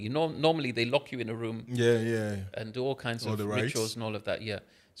ceremony. You know, normally they lock you in a room, and do all kinds All of the rites. rituals and all of that. Yeah.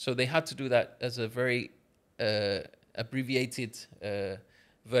 So they had to do that as a very abbreviated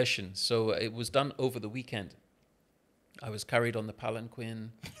version. So it was done over the weekend. I was carried on the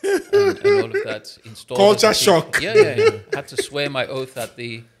palanquin and all of that. Installed Culture as a shock. chief. Yeah. Had to swear my oath at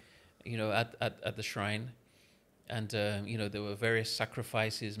the, at the shrine, and there were various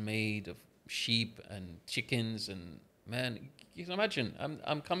sacrifices made of sheep and chickens, and man, you can imagine.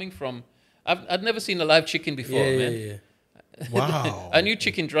 I'm coming from. I'd never seen a live chicken before, man. Yeah. Wow. I knew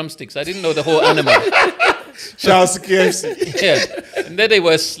chicken drumsticks. I didn't know the whole animal. Shouts to KFC. Yeah, and then they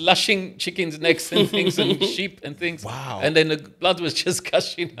were slashing chickens' necks and things and sheep and things. Wow. And then the blood was just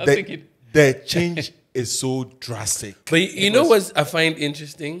gushing. I was thinking, The change is so drastic. But you know what I find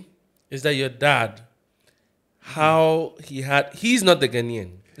interesting is that your dad, how he's not the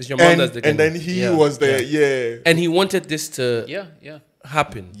Ghanaian. It's your mom that's the Ghanaian. And then he was there, yeah. And he wanted this to yeah.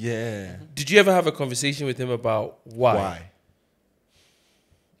 happen. Yeah. Did you ever have a conversation with him about why?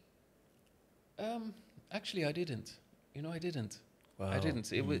 Actually, I didn't. I didn't. Wow. I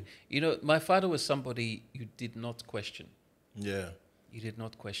didn't. It was, my father was somebody you did not question. Yeah. You did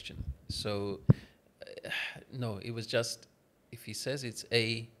not question. So, no, it was just, if he says it's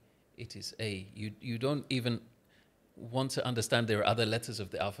A, it is A. You don't even want to understand there are other letters of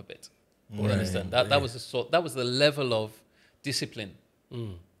the alphabet. You understand? That was the level of discipline.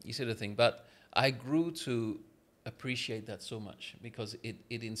 You see the thing. But I grew to appreciate that so much because it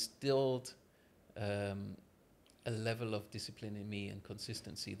instilled a level of discipline in me and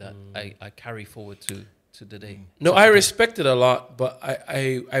consistency that I carry forward to the day. No, I respect it a lot, but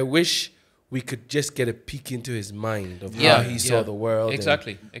I wish we could just get a peek into his mind of how he saw the world.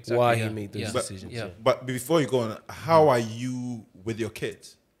 Exactly. Why he made those But, decisions. but before you go on, how are you with your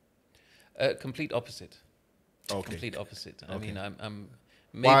kids? Complete opposite. Okay. Complete opposite. I Okay. mean, I'm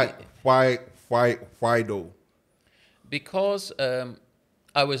maybe Why though? because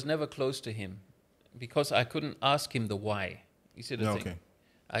I was never close to him, because I couldn't ask him the why. You see the thing? Okay.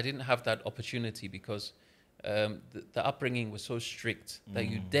 I didn't have that opportunity because the upbringing was so strict that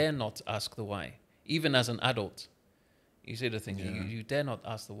you dare not ask the why, even as an adult. You see the thing? You dare not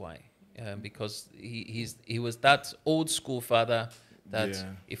ask the why, because he was that old school father that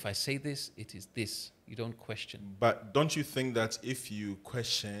if I say this, it is this. You don't question. But don't you think that if you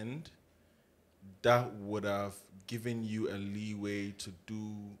questioned, that would have given you a leeway to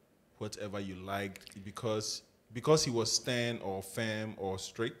do whatever you liked, because he was stern or firm or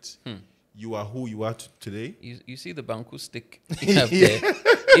strict, you are who you are today? You see the banku stick you have there?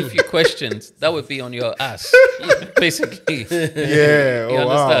 If you questioned, that would be on your ass, basically. Yeah, You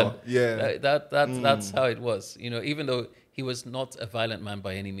understand? Wow. Yeah. That's how it was. Even though he was not a violent man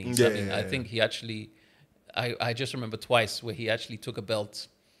by any means. I think he actually, I just remember twice where he actually took a belt.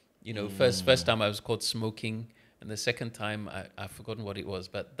 First time I was caught smoking, and the second time I've forgotten what it was,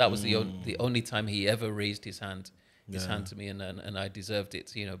 but that was the only time he ever raised his hand to me, and I deserved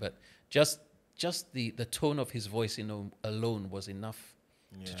it. But just the tone of his voice alone was enough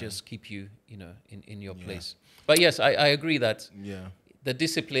to just keep you in your place. But yes, I agree that the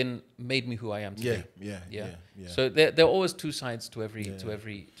discipline made me who I am today. Yeah. So there are always two sides to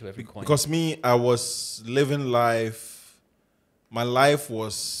every coin. Because me, I was living life. My life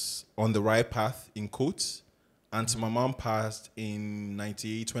was on the right path, in quotes, until my mom passed in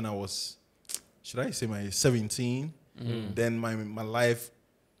 '98 when I was, should I say, my 17. Then my life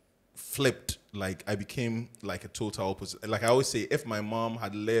flipped like I became like a total opposite. Like I always say, if my mom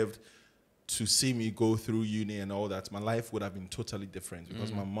had lived to see me go through uni and all that, my life would have been totally different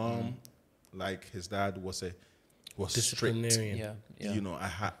because my mom, like his dad, was strict. Disciplinarian. Yeah. You know,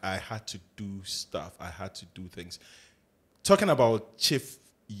 I had to do stuff. I had to do things. Talking about chief,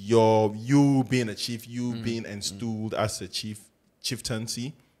 you being a chief, you being installed as a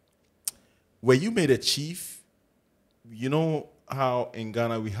chieftaincy. When you made a chief, you know how in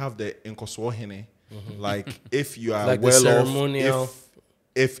Ghana we have the Nkoswohene. Like if you are Like the well ceremonial. off,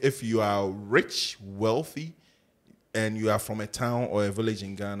 if you are rich, wealthy, and you are from a town or a village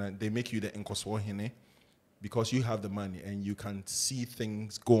in Ghana, they make you the Nkoswohene because you have the money and you can see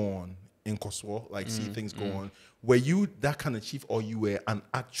things go on in Nkoswo, like see things go on. Were you that kind of chief, or you were an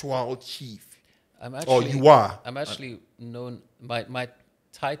actual chief? You are? I'm actually known. My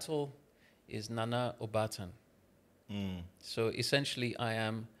title is Nana Obatan. So essentially, I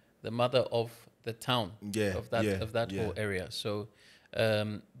am the mother of the town of that whole area. So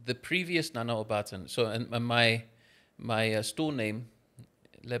the previous Nana Obatan. So and my stool name.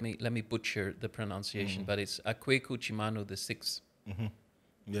 Let me butcher the pronunciation, but it's Akweku Chimano the Sixth.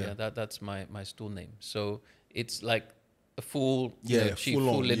 Yeah, that's my stool name. So it's like a full chief,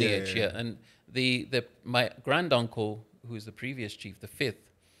 full lineage. Yeah. And my granduncle, who is the previous chief, the fifth,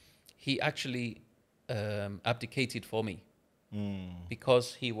 he actually abdicated for me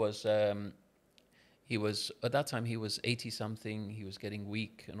because he was at that time he was 80 something. He was getting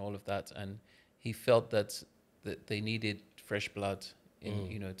weak and all of that, and he felt that they needed fresh blood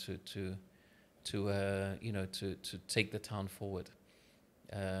in to take the town forward.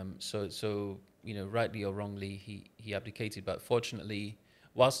 So rightly or wrongly, he abdicated. But fortunately,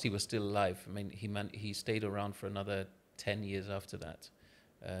 whilst he was still alive, I mean, he stayed around for another 10 years after that.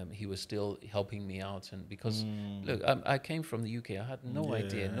 He was still helping me out, and because look, I came from the UK, I had no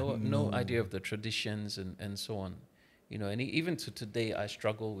idea, no idea of the traditions and so on. And even to today, I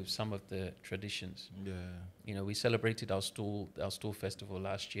struggle with some of the traditions. Yeah. We celebrated our stool festival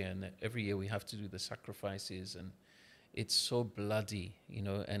last year, and every year we have to do the sacrifices, and it's so bloody,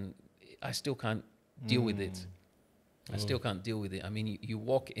 and I still can't deal with it. I still can't deal with it. I mean, you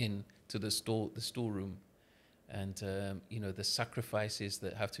walk in to the stool room, and the sacrifices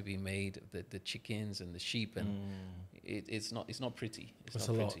that have to be made, the chickens and the sheep, and it's not pretty.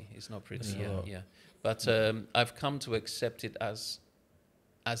 It's not pretty. Yeah. But I've come to accept it as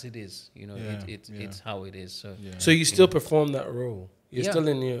it is. It's how it is. So you still perform that role. You're still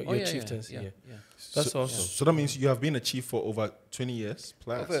in your chieftaincy. Yeah. That's awesome. So that means you have been a chief for over 20 years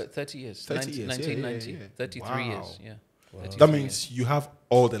plus? Over 30 years. 30 years. 1990. 33 years. Yeah. Wow. That means you have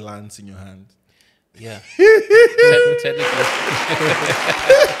all the lands in your hand. Yeah. Technically.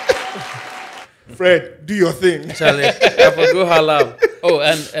 Fred, do your thing. Charlie, I forgot halal. Oh,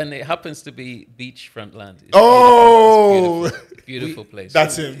 and it happens to be beachfront land. It's beautiful place.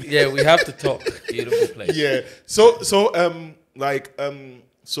 That's him. Yeah, we have to talk. Beautiful place. Yeah. So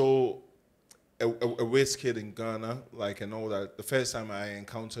a West kid in Ghana, like, and all that. The first time I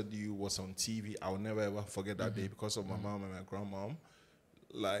encountered you was on TV. I'll never ever forget that day because of my mom and my grandmom.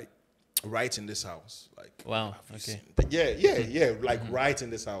 Like, right in this house. Like, wow. Okay. Yeah. Like, right in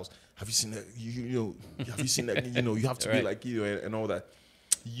this house. Have you seen that? Have you seen that? You have to be like and all that.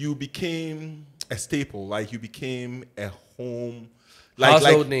 You became a staple. Like, you became a home.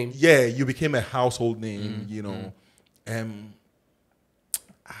 Household name. Yeah, you became a household name.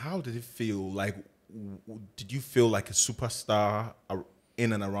 How did it feel? Like, did you feel like a superstar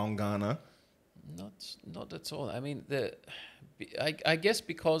in and around Ghana? Not at all. I mean, I guess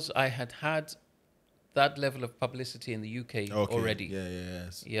because I had that level of publicity in the UK already.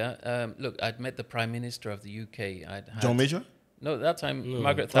 Yeah. Look, I'd met the Prime Minister of the UK. I'd had John Major? No, that time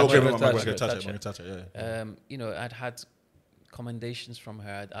Margaret Thatcher. Margaret Thatcher. Yeah. I'd had commendations from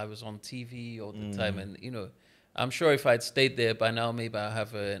her. I was on TV all the time, and I'm sure if I'd stayed there by now, maybe I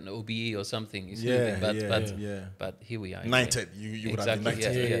have an OBE or something. But here we are. Knighted. You would have been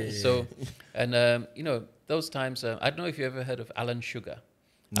knighted. Yeah. So, and those times, I don't know if you ever heard of Alan Sugar.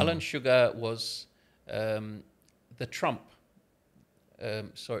 No. Alan Sugar was the Trump.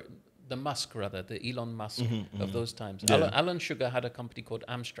 The Musk rather, the Elon Musk of those times. Yeah. Alan Sugar had a company called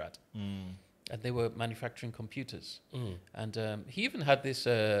Amstrad, and they were manufacturing computers. And he even had this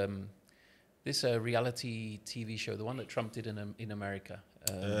reality TV show, the one that Trump did in America.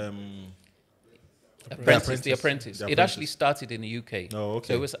 The Apprentice. It actually started in the UK. Oh,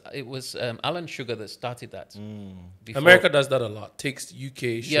 okay. So it was Alan Sugar that started that. America does that a lot. Takes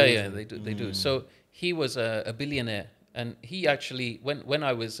UK shows. Yeah, they do. So he was a billionaire, and he actually, when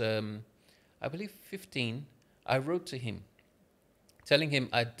I was, I believe 15, I wrote to him, telling him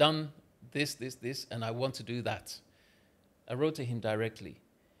I'd done this, and I want to do that. I wrote to him directly.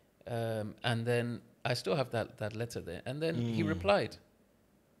 And then I still have that letter there. And then he replied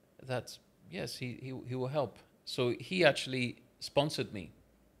that, yes, he will help. So he actually sponsored me.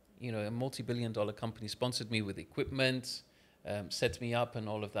 You know, a multi-billion-dollar company sponsored me with equipment, set me up and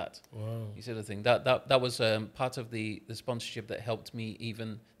all of that. Wow. You see the thing. That was part of the sponsorship that helped me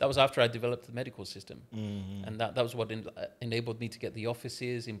even. That was after I developed the medical system. And that was what enabled me to get the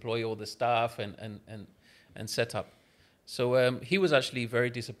offices, employ all the staff and set up. So he was actually very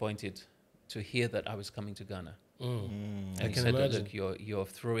disappointed to hear that I was coming to Ghana. And I he can said, imagine. look, you're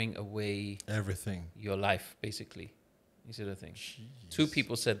throwing away Everything. your life, basically. You see the thing. Jeez. 2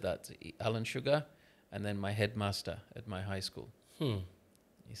 people said that, Alan Sugar and then my headmaster at my high school. You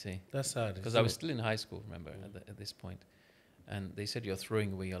see. That's sad. Because I was still in high school, remember, at this point. And they said, you're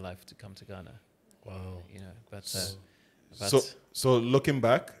throwing away your life to come to Ghana. Wow. You know, but so looking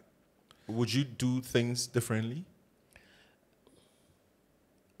back, would you do things differently?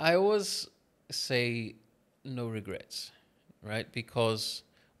 I always say no regrets, right? Because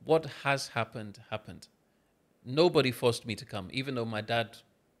what has happened, happened. Nobody forced me to come, even though my dad,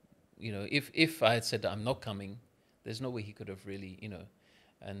 you know, if I had said that I'm not coming, there's no way he could have really, you know.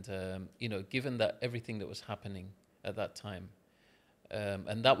 And, you know, given that everything that was happening at that time,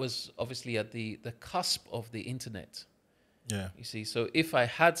 and that was obviously at the cusp of the internet. Yeah. You see, so if I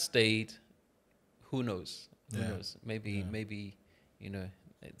had stayed, who knows? Who Yeah. knows? Maybe, you know,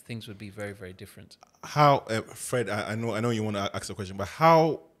 things would be very, very different. How, Fred? I know you want to ask a question, but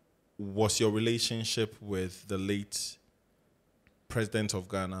how was your relationship with the late president of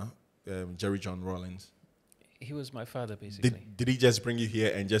Ghana, Jerry John Rawlings? He was my father, basically. Did he just bring you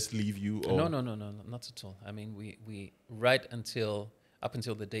here and just leave you? Or? No, not at all. I mean, we right up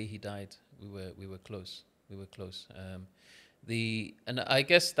until the day he died, we were close. We were close. And I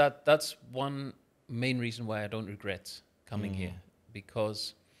guess that's one main reason why I don't regret coming here,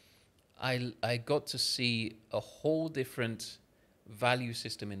 because I got to see a whole different value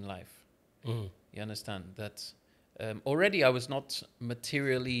system in life. You understand that already I was not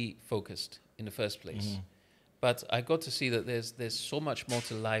materially focused in the first place, but I got to see that there's so much more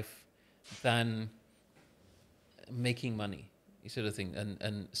to life than making money. You sort of thing,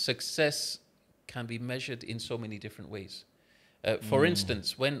 and success can be measured in so many different ways. For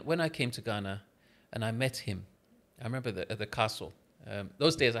instance, when I came to Ghana and I met him, I remember at the castle.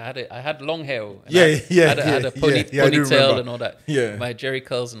 Those days I had long hair. And I had a ponytail and all that. Yeah. My Jerry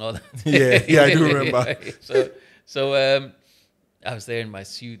curls and all that. Yeah, I do remember. So I was there in my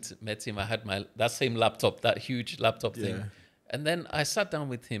suit, met him. I had that same laptop, that huge laptop thing. And then I sat down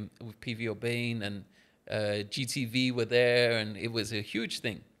with him, with PV O'Bain, and GTV were there, and it was a huge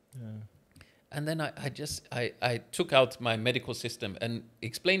thing. Yeah. And then I took out my medical system and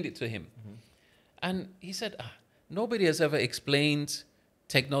explained it to him. And he said, nobody has ever explained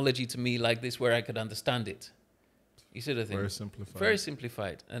technology to me like this where I could understand it. You see the thing? Very simplified. Very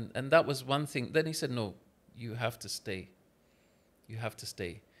simplified. And that was one thing. Then he said, no, you have to stay. You have to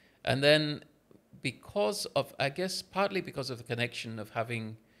stay. And then because of, I guess, partly because of the connection of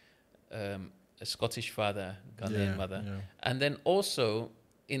having a Scottish father, Ghanaian mother. Yeah. And then also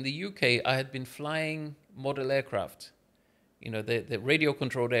in the UK, I had been flying model aircraft. You know, the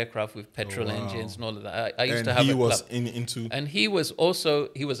radio-controlled aircraft with petrol engines and all of that. I used to have a club. And he was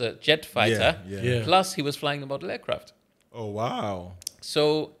a jet fighter. Plus, he was flying the model aircraft. Oh, wow.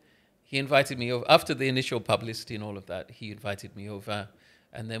 So he invited me over. After the initial publicity and all of that, he invited me over.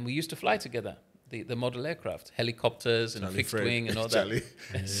 And then we used to fly together, the model aircraft, helicopters and fixed wing and all that.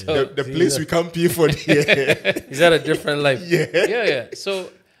 So the place we can't pay for. He's had a different life. Yeah. So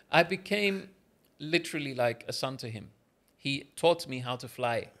I became literally like a son to him. He taught me how to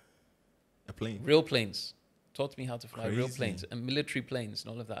fly a plane, real planes. Taught me how to fly real planes and military planes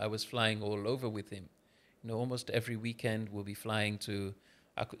and all of that. I was flying all over with him. You know, almost every weekend we'll be flying to,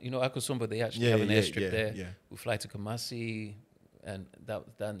 Akusumba. They actually have an airstrip there. Yeah. We fly to Kumasi, and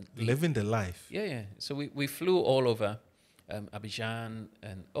living the life. Yeah. So we flew all over Abidjan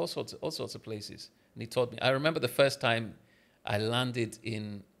and all sorts of places. And he taught me. I remember the first time I landed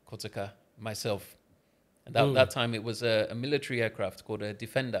in Kotaka myself. And that time it was a military aircraft called a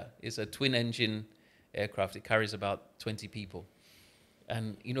Defender. It's a twin-engine aircraft. It carries about 20 people.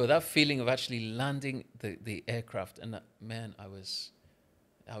 And, you know, that feeling of actually landing the aircraft, and man, I was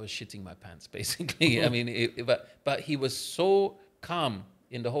shitting my pants, basically. I mean, but he was so calm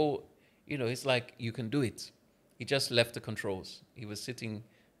in the whole, you know, it's like, you can do it. He just left the controls. He was sitting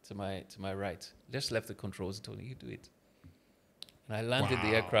to my right. Just left the controls and told me, you do it. And I landed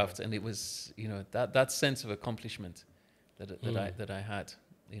the aircraft, and it was, you know, that sense of accomplishment that I had.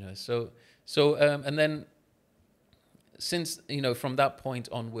 And then since, from that point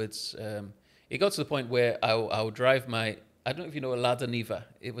onwards, it got to the point where I would drive my, I don't know if you know a Lada Niva.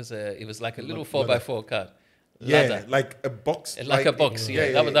 It was like a little 4x4 car. Yeah, Lada. like a box. Like a box,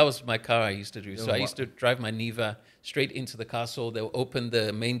 yeah. That was my car I used to do. So I used to drive my Niva straight into the castle. They'll open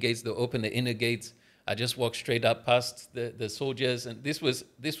the main gates. They'll open the inner gates. I just walked straight up past the soldiers. And this was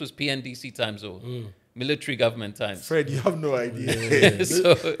PNDC times or military government times. Fred, you have no idea.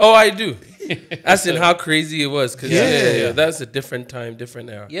 Oh, I do. As in how crazy it was. Because that's a different time,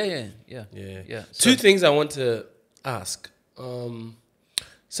 different era. Yeah. Two things I want to ask.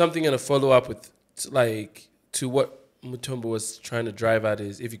 Something in a follow-up with, like, to what Mutombo was trying to drive at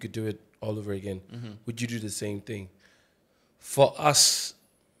is, if you could do it all over again, would you do the same thing? For us,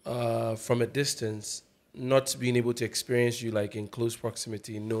 from a distance, not being able to experience you like in close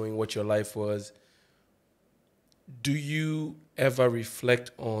proximity, knowing what your life was, do you ever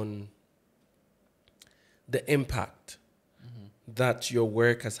reflect on the impact that your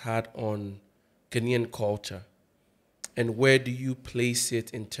work has had on Ghanaian culture? And where do you place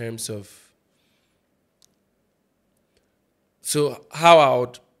it in terms of... So how I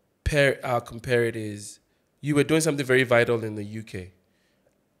would compare it is, you were doing something very vital in the UK.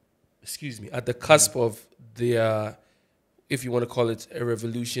 Excuse me, at the cusp of their, if you want to call it a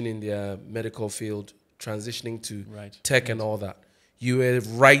revolution in their medical field, transitioning to tech and all that. You were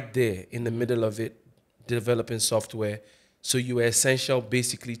right there in the middle of it, developing software. So you were essential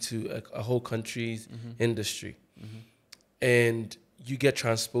basically to a whole country's industry. And you get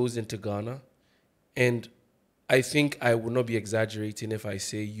transposed into Ghana. And I think I would not be exaggerating if I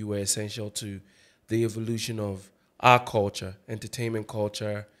say you were essential to the evolution of our culture, entertainment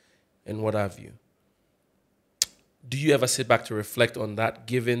culture, and what have you. Do you ever sit back to reflect on that,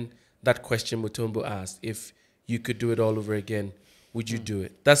 given that question Mutombo asked? If you could do it all over again, would you do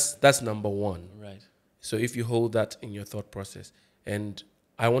it? That's number one. Right. So if you hold that in your thought process. And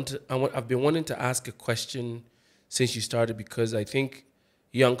I've been wanting to ask a question since you started, because I think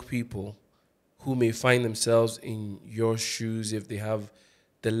young people who may find themselves in your shoes, if they have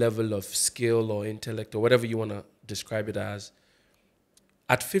the level of skill or intellect or whatever you want to describe it as,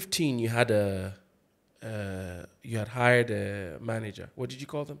 at 15 you had hired a manager. What did you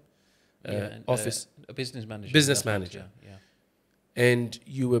call them? Office. A business manager. Business manager. Yeah. And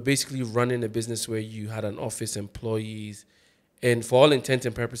you were basically running a business where you had an office, employees, and for all intents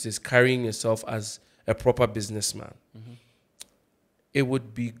and purposes, carrying yourself as a proper businessman. It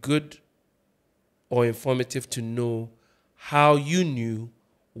would be good or informative to know how you knew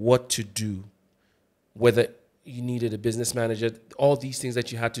what to do, whether you needed a business manager, all these things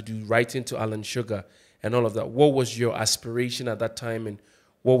that you had to do, writing to Alan Sugar and all of that. What was your aspiration at that time, and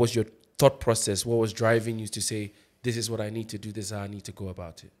what was your thought process? What was driving you to say, this is what I need to do, this is how I need to go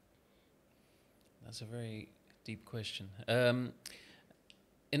about it? That's a very deep question.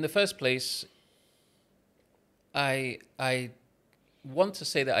 In the first place, I want to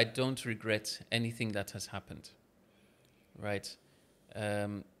say that I don't regret anything that has happened, right?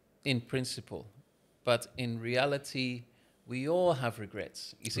 In principle. But in reality, we all have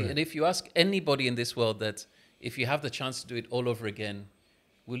regrets. You see, and if you ask anybody in this world that if you have the chance to do it all over again,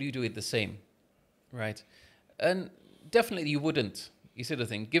 will you do it the same, right? And definitely you wouldn't. You see the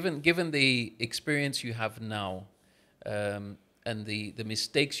thing. Given the experience you have now, and the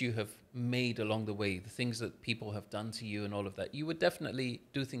mistakes you have made along the way, the things that people have done to you and all of that, you would definitely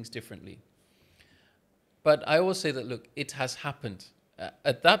do things differently. But I always say that, look, it has happened.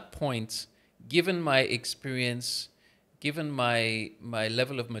 At that point, given my experience, given my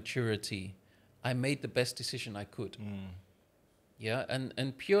level of maturity, I made the best decision I could. Yeah,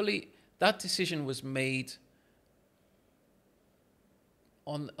 and purely that decision was made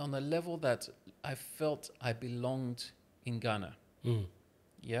on a level that I felt I belonged in Ghana.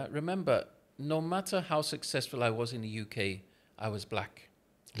 Yeah, remember, no matter how successful I was in the UK, I was black.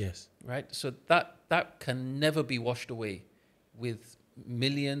 Yes. Right? So that can never be washed away with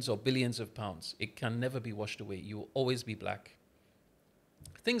millions or billions of pounds. It can never be washed away. You will always be black.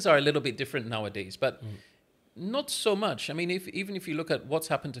 Things are a little bit different nowadays, but not so much. I mean, even if you look at what's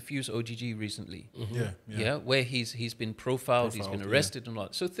happened to Fuse OGG recently, where he's been profiled, he's been arrested and all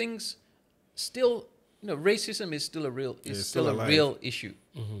that. So things still, racism is still a real real issue.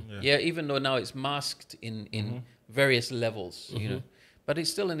 Even though now it's masked in various levels, but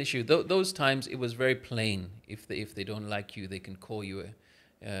it's still an issue. Those times it was very plain. If they don't like you, they can call you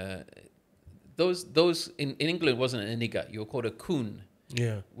those in England wasn't a nigger. You were called a coon.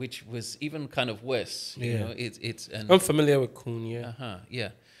 Yeah. Which was even kind of worse. It's I'm familiar with coon.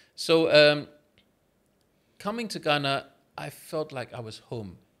 So coming to Ghana, I felt like I was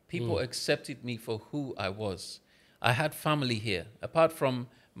home. People accepted me for who I was. I had family here. Apart from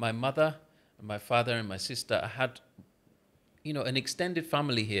my mother, my father, and my sister, I had, an extended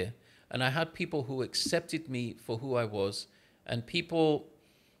family here. And I had people who accepted me for who I was. And people,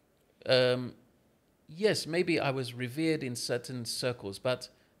 yes, maybe I was revered in certain circles, but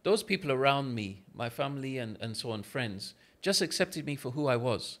those people around me, my family and so on, friends, just accepted me for who I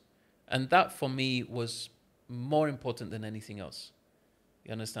was. And that for me was more important than anything else.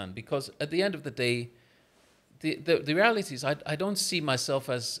 You understand? Because at the end of the day, the reality is I don't see myself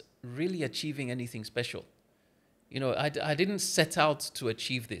as really achieving anything special. I didn't set out to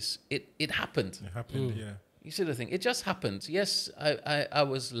achieve this. It happened. It happened, yeah. You see the thing? It just happened. Yes, I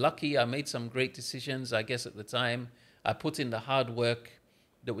was lucky. I made some great decisions, I guess, at the time. I put in the hard work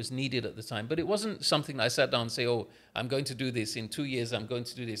that was needed at the time. But it wasn't something that I sat down and say, oh, I'm going to do this. In 2 years, I'm going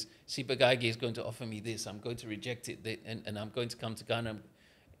to do this. Sipagage is going to offer me this. I'm going to reject it. And I'm going to come to Ghana.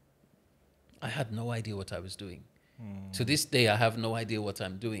 I had no idea what I was doing. To this day, I have no idea what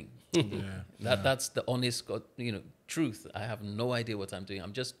I'm doing. That's the honest truth. I have no idea what I'm doing.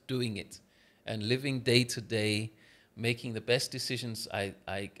 I'm just doing it and living day to day, making the best decisions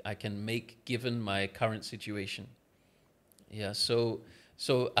I can make given my current situation. Yeah, so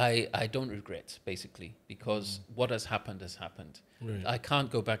I don't regret, basically, because what has happened has happened. Right. I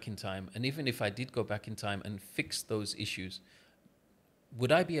can't go back in time. And even if I did go back in time and fix those issues,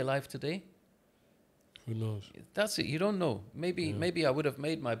 would I be alive today? Who knows? That's it. You don't know. Maybe I would have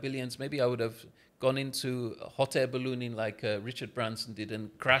made my billions. Maybe I would have gone into hot air ballooning like Richard Branson did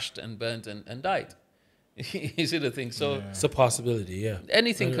and crashed and burned and died. You see the thing? So It's a possibility, yeah.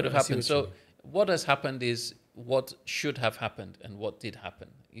 anything could have I see happened. what you So what has happened is what should have happened and what did happen.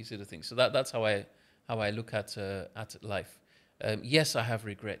 You see the thing? So that's how I look at life. Yes, I have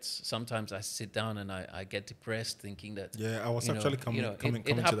regrets. Sometimes I sit down and I get depressed thinking that. Yeah, I was actually coming it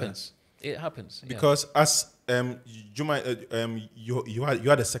to happens. that. It happens. Because as you might you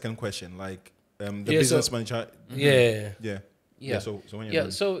had a second question, like the business manager. Yeah. So when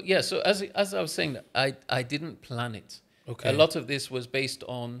you're So as I was saying, I didn't plan it. Okay. A lot of this was based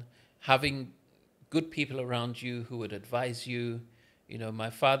on having good people around you who would advise you.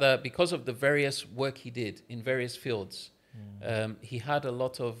 My father, because of the various work he did in various fields, he had a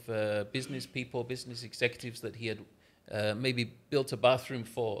lot of business people, business executives that he had maybe built a bathroom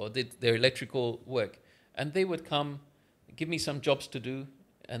for or did their electrical work. And they would come, give me some jobs to do,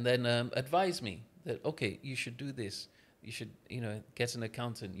 and then advise me that, okay, you should do this. You should, get an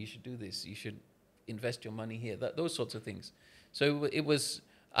accountant. You should do this. You should invest your money here. Those sorts of things. So it was,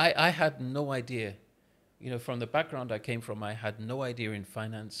 I had no idea. From the background I came from, I had no idea in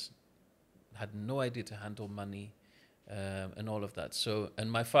finance, had no idea to handle money and all of that. So, and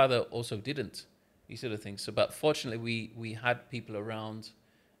my father also didn't. These sort of things. So, but fortunately, we had people around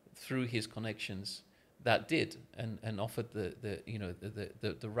through his connections that did and offered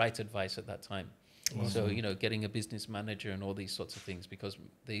the right advice at that time. Awesome. So getting a business manager and all these sorts of things, because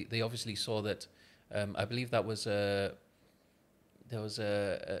they obviously saw that. I believe that was there was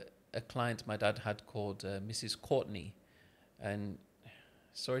a client my dad had called Mrs. Courtney, and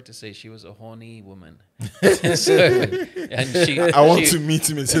sorry to say, she was a horny woman. And I want to meet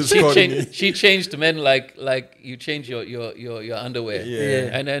Mrs. Courtney. She changed men like you change your underwear.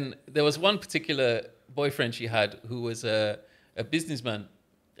 Yeah. And then there was one particular boyfriend she had who was a businessman,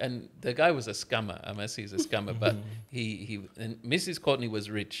 and the guy was a scammer. I must say he's a scammer, but he and Mrs. Courtney was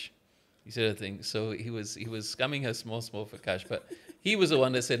rich. You see the thing. So he was scamming her small for cash, but he was the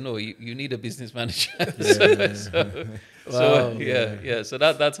one that said, no, you need a business manager. So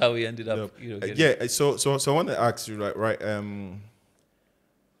that's how we ended up. So I want to ask you, right?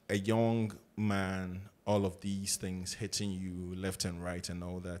 A young man, all of these things hitting you left and right and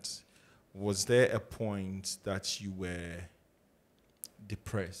all that. Was there a point that you were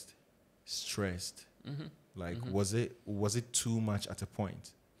depressed, stressed? Mm-hmm. Like, was it too much at a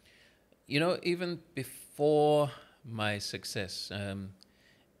point? Even before my success,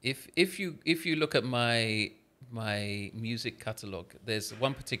 if you look at my music catalog, there's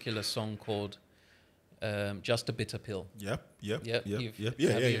one particular song called "Just a Bitter Pill." Yep. You've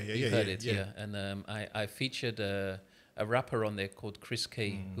heard it, yeah. And I featured a rapper on there called Chris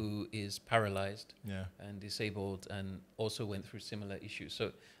K, who is paralyzed and disabled, and also went through similar issues.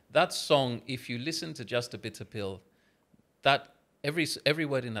 So that song, if you listen to "Just a Bitter Pill," that every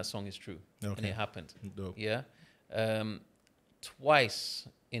word in that song is true, and it happened. Dope. Yeah. Twice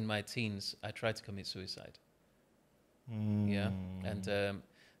in my teens, I tried to commit suicide. Yeah, and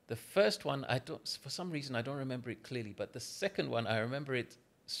the first one, for some reason, I don't remember it clearly, but the second one, I remember it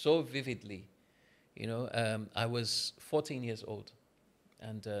so vividly. I was 14 years old,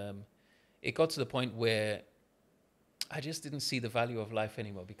 And it got to the point where I just didn't see the value of life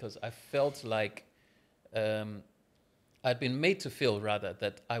anymore, because I felt like I'd been made to feel, rather,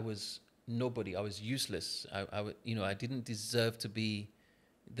 that I was nobody. I was useless. I didn't deserve to be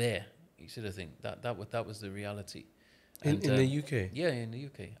there. You sort of think that was the reality. In the UK? Yeah, in the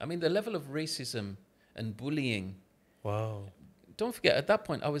UK. I mean, the level of racism and bullying. Wow. Don't forget, at that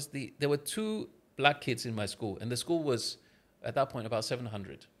point, there were 2 black kids in my school, and the school was, at that point, about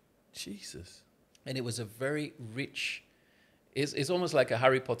 700. Jesus. And it was a very rich, it's almost like a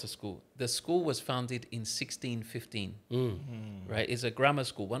Harry Potter school. The school was founded in 1615, right? It's a grammar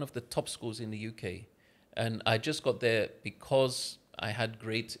school, one of the top schools in the UK. And I just got there because I had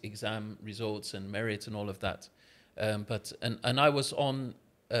great exam results and merit and all of that. And I was on,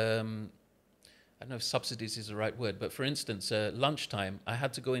 I don't know if subsidies is the right word, but for instance, lunchtime, I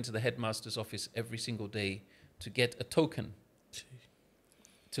had to go into the headmaster's office every single day to get a token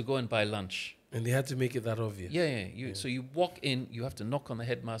to go and buy lunch. And they had to make it that obvious. Yeah. So you walk in, you have to knock on the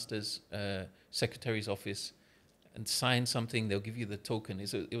headmaster's secretary's office and sign something. They'll give you the token.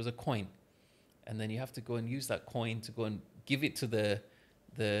 It was a coin. And then you have to go and use that coin to go and give it to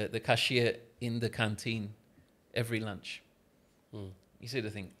the cashier in the canteen every lunch. You see the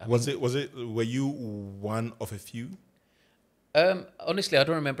thing. Were you one of a few? Honestly, I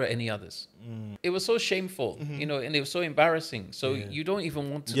don't remember any oothers. It was so shameful, and it was so embarrassing. So you don't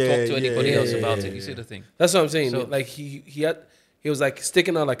even want to talk to anybody else about it. You see the thing. That's what I'm saying. So, like he was like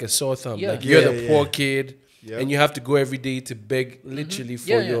sticking out like a sore thumb. Yeah. Like you're the poor kid, Yep. and you have to go every day to beg literally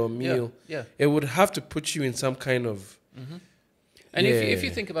for your meal. Yeah. It would have to put you in some kind of. And if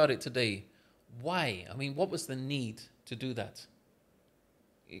you think about it today, why? I mean, what was the need to do that?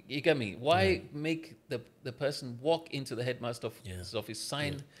 You get me? Why make the person walk into the headmaster's office,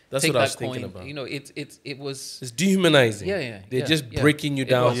 sign, That's take what I that was thinking coin? about. It was. It's dehumanizing. They're just breaking you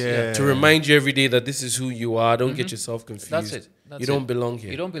down to remind you every day that this is who you are. Don't get yourself confused. That's it. You don't belong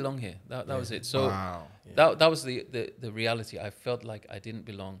here. You don't belong here. That was it. So that was the reality. I felt like I didn't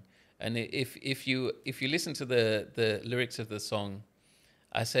belong. And if you listen to the lyrics of the song,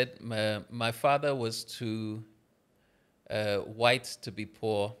 I said my father was too white to be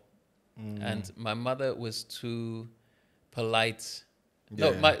poor, and my mother was too polite.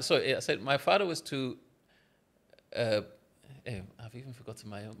 I said my father was too. I've even forgotten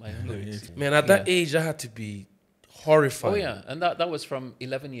my own lyrics. Man, at that age, that had to be horrifying. Oh yeah, and that was from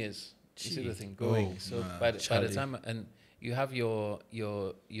 11 years. You see the thing going. So by the time, and you have your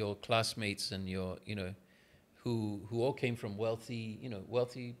classmates and your who all came from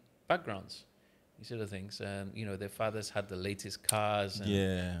wealthy backgrounds. You see the things, and their fathers had the latest cars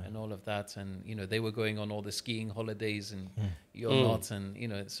and all of that, and they were going on all the skiing holidays, and you're not,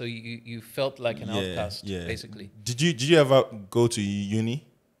 and so you felt like an outcast basically. Did you ever go to uni?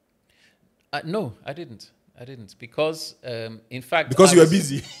 No, I didn't because in fact because you were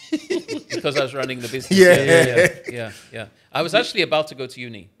busy. Because I was running the business. Yeah. I was actually about to go to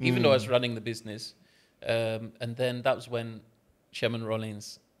uni, even though I was running the business, and then that was when Chairman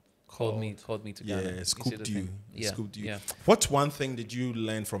Rollins called me to Ghana. Yeah, scooped you. Yeah. What one thing did you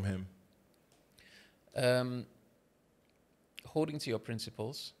learn from him? Holding to your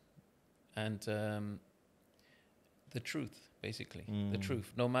principles and the truth, basically. The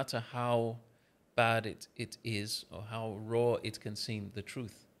truth. No matter how bad it is or how raw it can seem, the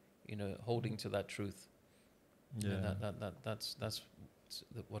truth. Holding to that truth. Yeah. That's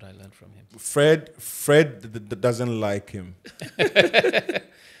what I learned from him. Fred doesn't like him.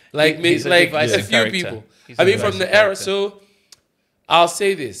 He's a few people. I mean, from the era. So I'll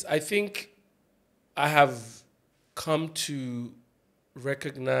say this. I think I have come to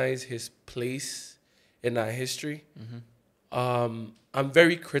recognize his place in our history. I'm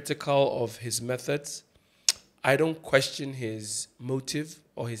very critical of his methods. I don't question his motive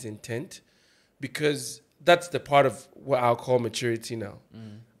or his intent, because that's the part of what I'll call maturity now.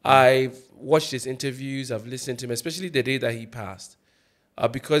 I've watched his interviews. I've listened to him, especially the day that he passed.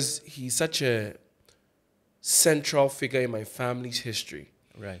 Because he's such a central figure in my family's history.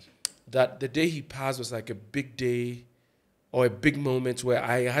 Right. That the day he passed was like a big day or a big moment where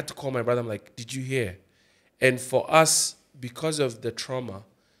I had to call my brother. I'm like, did you hear? And for us, because of the trauma,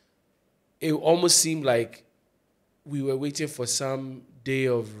 it almost seemed like we were waiting for some day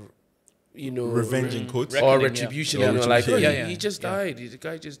of, revenge in quotes or retribution. He just died. The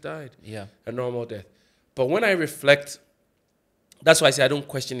guy just died. Yeah. A normal death. But when I reflect, that's why I say I don't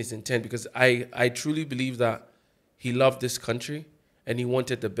question his intent, because I truly believe that he loved this country and he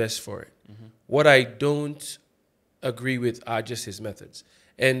wanted the best for it. What I don't agree with are just his methods.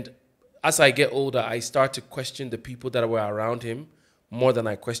 And as I get older, I start to question the people that were around him more than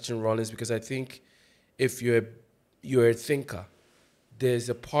I question Rollins, because I think if you're a thinker, there's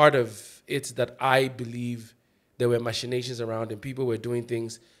a part of it that I believe there were machinations around and people were doing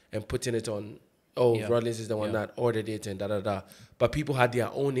things and putting it on, Rollins is the one that ordered it and da-da-da. But people had their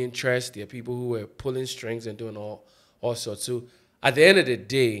own interests. There are people who were pulling strings and doing all sorts. So at the end of the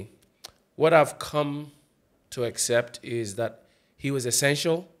day, what I've come to accept is that he was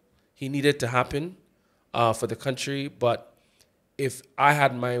essential. He needed to happen for the country. But if I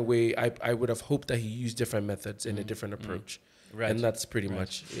had my way, I would have hoped that he used different methods and a different approach. Right. And that's pretty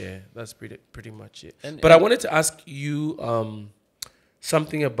much, that's pretty much it. But I wanted to ask you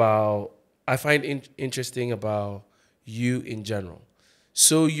something about, I find interesting about you in general.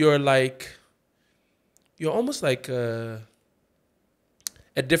 So you're almost like a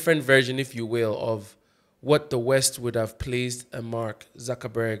different version, if you will, of what the West would have placed a Mark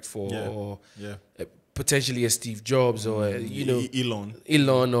Zuckerberg for, or potentially a Steve Jobs, or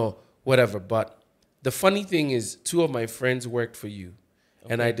Elon or whatever. But the funny thing is, two of my friends worked for you,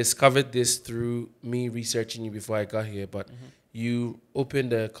 and I discovered this through me researching you before I got here. But you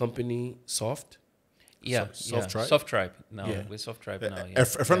opened a company, Soft. Soft Tribe. We're Soft Tribe now. A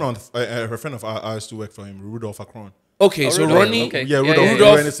friend of ours to work for him, Rudolph Akron. Okay, so Rudolph, Ronnie, Rudolph, we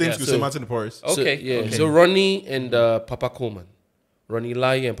were in the same school, so St. Martin de Porres. Okay. So Ronnie and Papa Coleman, Ronnie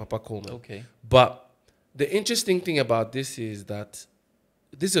Lai and Papa Coleman. Okay. But the interesting thing about this is that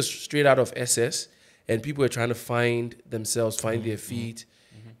this is straight out of SS, and people are trying to find themselves, find their feet.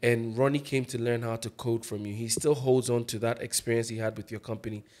 And Ronnie came to learn how to code from you. He still holds on to that experience he had with your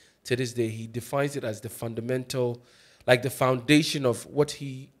company. To this day, he defines it as the fundamental, like the foundation of what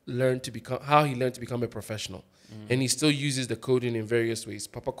he learned to become, how he learned to become a professional. And he still uses the coding in various ways.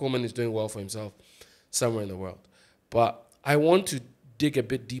 Papa Coleman is doing well for himself somewhere in the world. But I want to dig a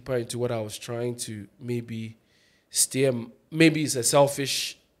bit deeper into what I was trying to maybe steer. Maybe it's a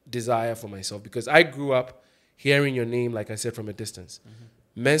selfish desire for myself, because I grew up hearing your name, like I said, from a distance.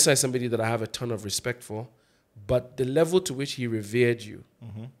 Mensa is somebody that I have a ton of respect for, but the level to which he revered you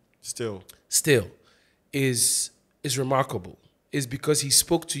still is remarkable. Is because he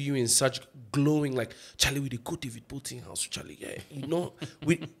spoke to you in such glowing, like, Charlie, we did go David Bolton house, Charlie,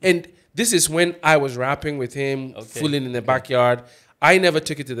 and this is when I was rapping with him, fooling in the backyard. I never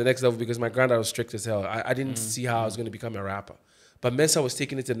took it to the next level because my granddad was strict as hell. I didn't see how I was going to become a rapper. But Mensa was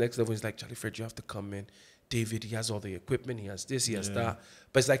taking it to the next level. He's like, Charlie Fred, you have to come in. David, he has all the equipment, he has this, he has that.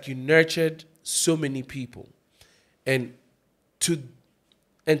 But it's like you nurtured so many people. And to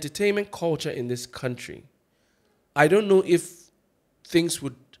entertainment culture in this country, I don't know if things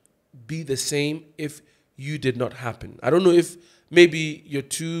would be the same if you did not happen. I don't know if maybe you're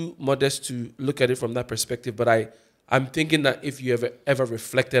too modest to look at it from that perspective, but I'm thinking that if you ever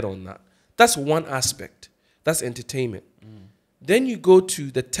reflected on that, that's one aspect. That's entertainment. Then you go to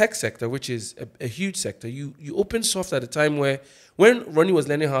the tech sector, which is a huge sector. You open Soft at a time when Ronnie was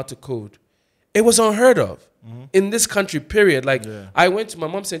learning how to code, it was unheard of in this country, period. Like, my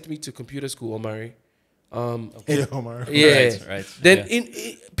mom sent me to computer school, Omari. Omar. Right. Then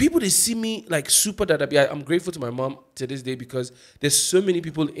people, they see me like super that I'm grateful to my mom to this day, because there's so many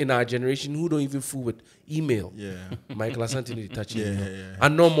people in our generation who don't even fool with email. Michael Asante touch email.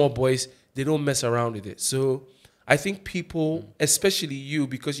 And no more boys, they don't mess around with it. So I think people, especially you,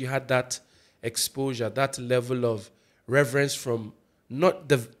 because you had that exposure, that level of reverence from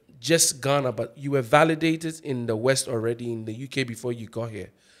not just Ghana, but you were validated in the West already, in the UK before you got here.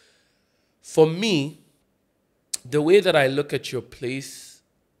 For me, the way that I look at your place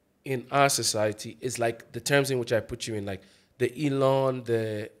in our society is like the terms in which I put you in, like the Elon,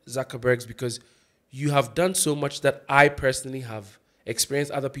 the Zuckerbergs, because you have done so much that I personally have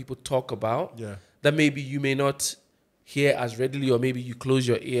experienced other people talk about that maybe you may not hear as readily, or maybe you close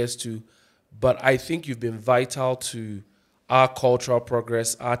your ears to. But I think you've been vital to our cultural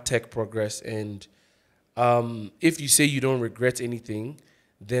progress, our tech progress. And if you say you don't regret anything,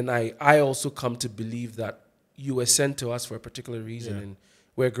 then I also come to believe that you were sent to us for a particular reason, and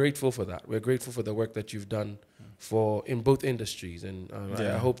we're grateful for that. We're grateful for the work that you've done in both industries, and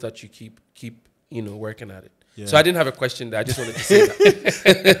I hope that you keep working at it. So I didn't have a question there. I just wanted to say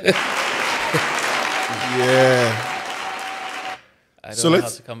that. I don't know how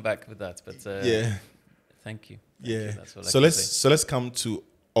to come back with that, but thank you. That's all So let's come to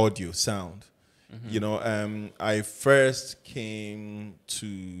audio sound. I first came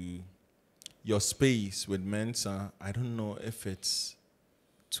to your space with Mensa, I don't know if it's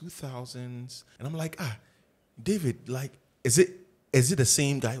 2000s, and I'm like, David, like, is it the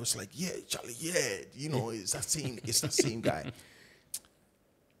same guy? I was like, yeah, Charlie, it's that same guy.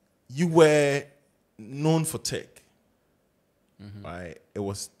 You were known for tech. right? It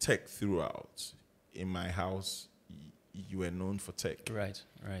was tech throughout. In my house, you were known for tech. Right.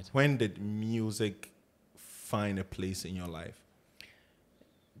 When did music find a place in your life?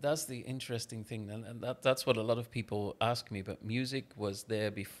 That's the interesting thing, and that's what a lot of people ask me. But music was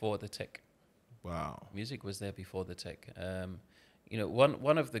there before the tech. Wow. Music was there before the tech.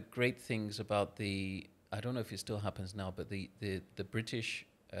 One of the great things about I don't know if it still happens now, but the British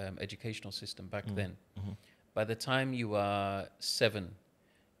educational system back then, by the time you are 7,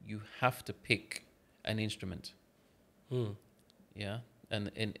 you have to pick an instrument. Yeah,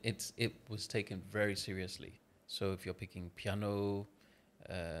 and it was taken very seriously. So if you're picking piano,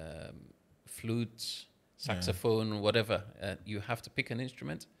 flute, saxophone, whatever, you have to pick an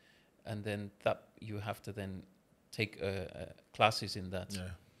instrument, and then that you have to then take classes in that.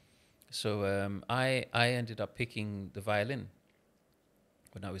 Yeah. So I ended up picking the violin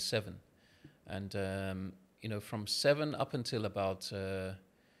when I was 7, and from 7 up until about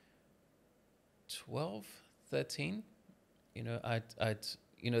 12, 13,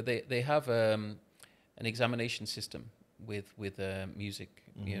 they have an examination system with music,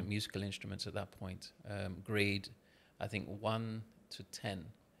 musical instruments at that point, grade, I think 1 to 10,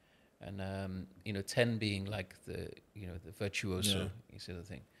 and 10 being like the virtuoso sort of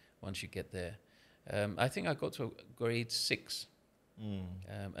thing. Once you get there, I think I got to grade 6,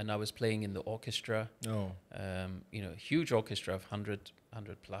 and I was playing in the orchestra. Huge orchestra of 100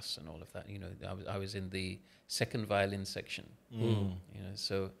 plus and all of that. I was in the second violin section.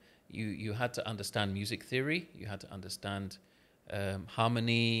 So you had to understand music theory. You had to understand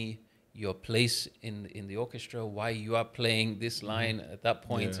harmony, your place in the orchestra, why you are playing this line at that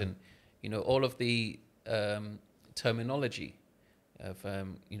point, and all of the terminology of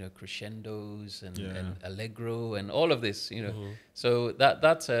crescendos and allegro and all of this. So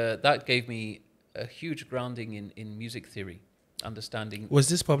that gave me a huge grounding in music theory, understanding. Was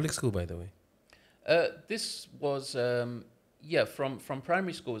this public school, by the way? This was from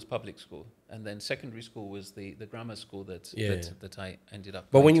primary school was public school, and then secondary school was the grammar school that I ended up.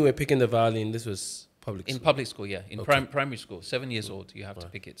 But when you were picking the violin, this was public school? In public school, yeah. In primary school, 7 years old, you have to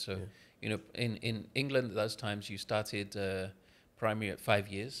pick it. So in England at those times, you started primary at 5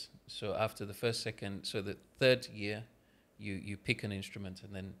 years. So after the first, second, so the third year, you pick an instrument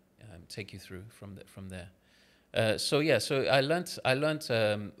and then take you through from there. So I learnt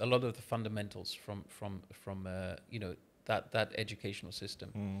a lot of the fundamentals from that educational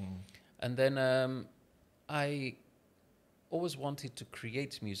system, and then I always wanted to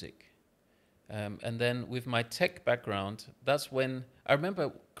create music, and then with my tech background, that's when I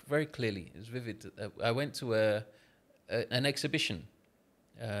remember very clearly. It's vivid. I went to an exhibition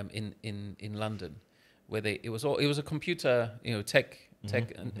in London where it was a computer tech,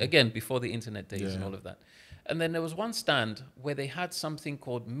 and again before the internet days and all of that. And then there was one stand where they had something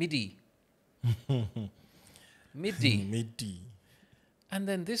called MIDI. MIDI. And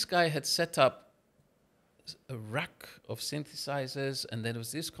then this guy had set up a rack of synthesizers, and then there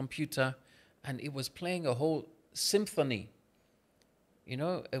was this computer, and it was playing a whole symphony,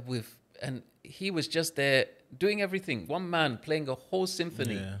 and he was just there doing everything. One man playing a whole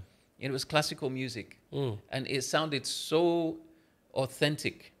symphony. Yeah. It was classical music, and it sounded so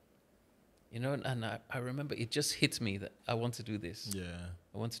authentic. And I remember it just hit me that I want to do this. Yeah.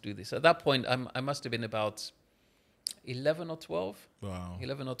 I want to do this. At that point, I must have been about 11 or 12. Wow.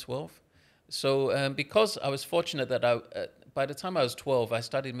 11 or 12. So because I was fortunate that by the time I was 12, I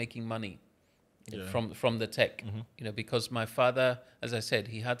started making money from the tech. Because my father, as I said,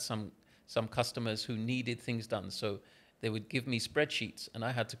 he had some customers who needed things done. So they would give me spreadsheets, and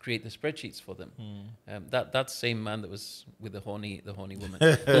I had to create the spreadsheets for them. That same man that was with the horny woman.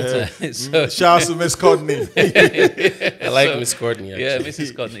 Shout out to Miss Courtney. I like Miss Courtney. Actually. Yeah,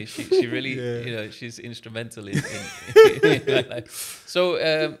 Mrs. Courtney. She really, she's instrumental in my life.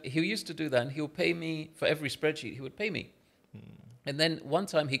 So he used to do that, and he'll pay me for every spreadsheet. He would pay me, and then one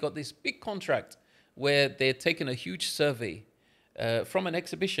time he got this big contract where they had taken a huge survey. From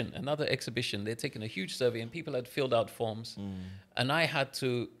another exhibition, they'd taken a huge survey and people had filled out forms, and I had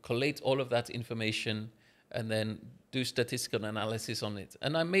to collate all of that information and then do statistical analysis on it.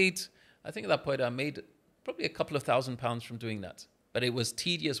 And I think at that point I made probably a couple of £1,000 from doing that. But it was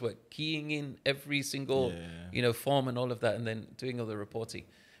tedious work, keying in every single form and all of that, and then doing all the reporting.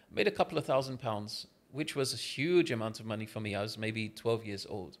 I made a couple of £1,000, which was a huge amount of money for me. I was maybe 12 years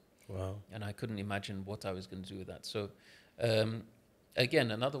old. Wow. And I couldn't imagine what I was going to do with that. So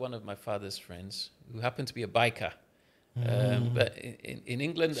again, another one of my father's friends who happened to be a biker. But in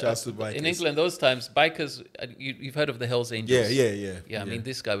England, those times, bikers, you've heard of the Hells Angels. Yeah. I mean,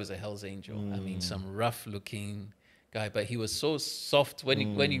 this guy was a Hells Angel. I mean, some rough-looking guy, but he was so soft when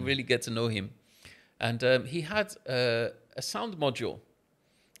you really get to know him. And he had a sound module.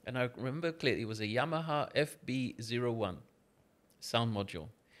 And I remember clearly, it was a Yamaha FB01 sound module.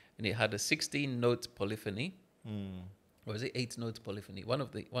 And it had a 16-note polyphony. Or was it 8-note polyphony? One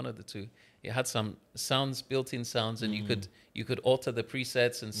of the two. It had some sounds, built-in sounds, and you could alter the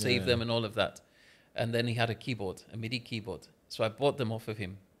presets and save them and all of that. And then he had a keyboard, a MIDI keyboard. So I bought them off of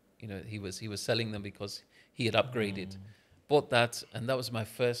him. You know, he was selling them because he had upgraded. Bought that, and that was my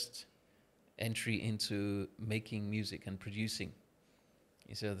first entry into making music and producing.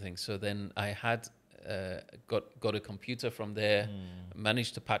 You see the thing. So then I had got a computer from there,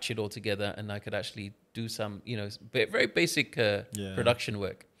 managed to patch it all together, and I could actually do some, you know, very basic production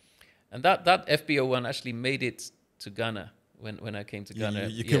work. And that FBO1 actually made it to Ghana when I came to Ghana.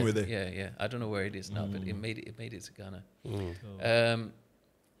 You came with it? Yeah. I don't know where it is now, but it made it to Ghana.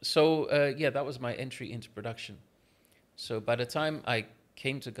 So that was my entry into production. So by the time I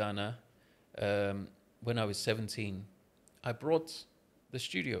came to Ghana, when I was 17, I brought the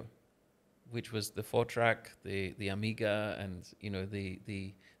studio, which was the 4-track, the Amiga, and you know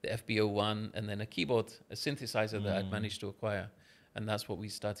the FBO1, and then a keyboard, a synthesizer that I'd managed to acquire, and that's what we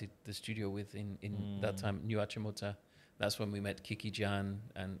started the studio with in that time, New Achimota. That's when we met Kiki Jan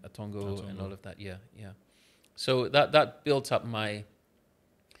and Atongo and all of that. Yeah. So that built up my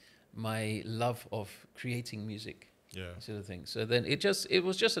love of creating music. Sort of thing. So then it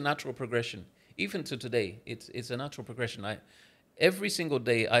was just a natural progression. Even to today, it's a natural progression. Every single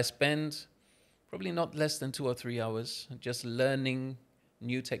day I spend probably not less than 2 or 3 hours just learning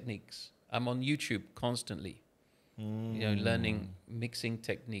new techniques. I'm on YouTube constantly, you know, learning mixing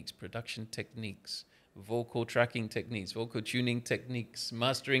techniques, production techniques, vocal tracking techniques, vocal tuning techniques,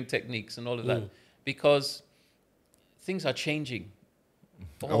 mastering techniques, and all of that, because things are changing.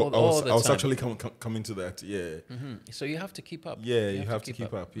 All the time. I was actually coming to that. So you have to keep up. You have to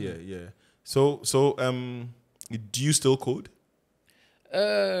keep up. So do you still code?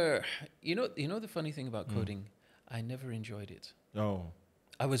 You know the funny thing about coding, I never enjoyed it. Oh.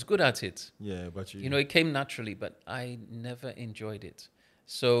 I was good at it. Yeah, but you know, it came naturally, but I never enjoyed it.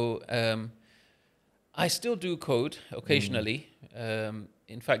 So I still do code occasionally.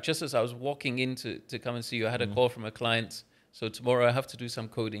 In fact, just as I was walking in to come and see you, I had a call from a client. So tomorrow I have to do some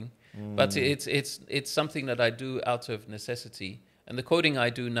coding. But it's something that I do out of necessity. And the coding I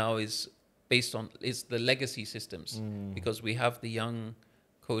do now is based on the legacy systems, because we have the young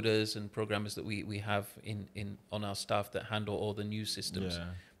coders and programmers that we have on our staff that handle all the new systems.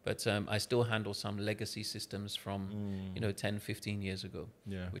 But I still handle some legacy systems from 10, 15 years ago,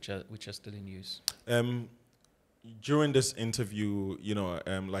 which are still in use. During this interview,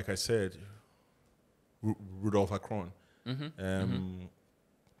 like I said, Rudolph Akron,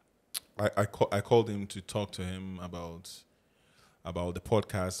 I called him to talk to him about the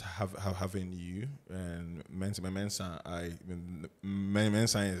podcast having you, and Mensa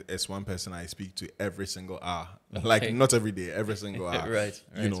is one person I speak to every single hour, like not every day, every single hour. Right.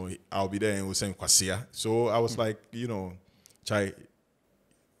 You know, I'll be there and we'll say Kwasia. So I was like, Chai,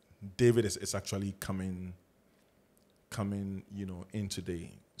 David is actually coming, in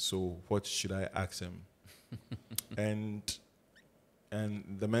today. So what should I ask him? and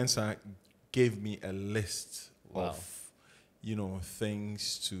the Mensa gave me a list of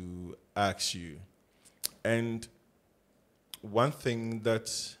things to ask you. And one thing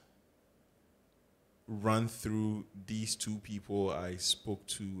that ran through these two people I spoke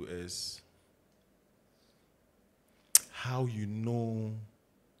to is how you know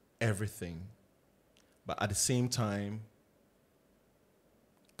everything, but at the same time,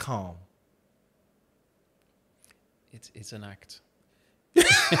 calm. It's an act.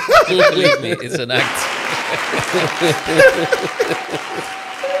 Believe me, it's an act.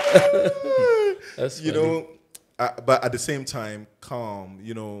 That's funny. But at the same time, calm.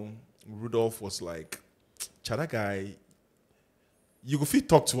 Rudolph was like, "Chada guy, you go fit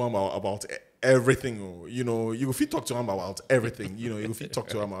talk to him about everything. Or, you go fit talk to him about everything. You go fit talk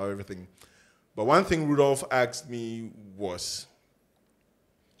to him about everything." But one thing Rudolph asked me was,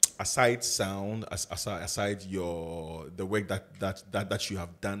 aside sound, aside the work that you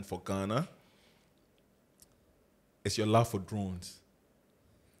have done for Ghana, it's your love for drones.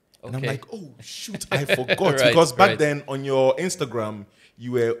 Okay. And I'm like, oh shoot, I forgot. Because back then on your Instagram,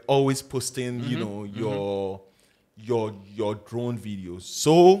 you were always posting, your drone videos.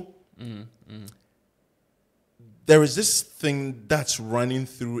 So there is this thing that's running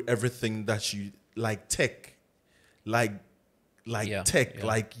through everything that you like tech. Tech,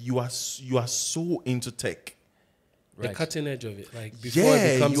 like you are so into tech, the cutting edge of it, like before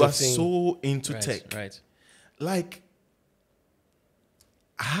it becomes you a are thing. so into tech, right? like,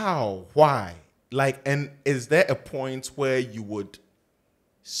 how? Why? Like, and is there a point where you would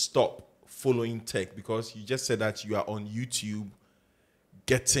stop following tech? Because you just said that you are on YouTube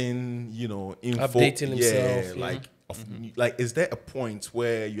getting, info. Updating himself. Like, is there a point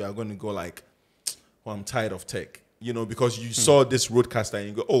where you are going to go like, oh, I'm tired of tech? Because you saw this roadcaster and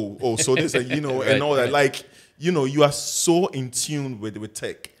you go, oh, so this, and, Right, and all that. right. Like, you are so in tune with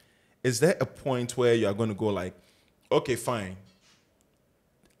tech. Is there a point where you are going to go like, okay, fine,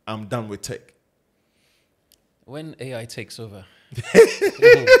 I'm done with tech? When AI takes over,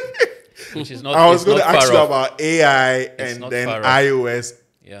 which is not. I was going to ask you off. about AI It's and not then far off. iOS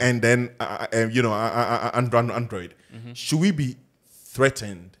Yeah. and then Android. Should we be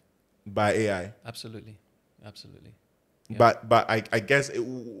threatened by AI? Absolutely. Yeah. But I guess it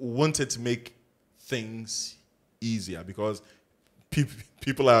wanted to make things easier because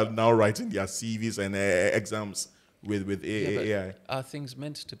people are now writing their CVs and exams with AI. Are things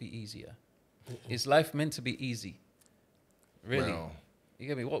meant to be easier? Is life meant to be easy? Really? Well, You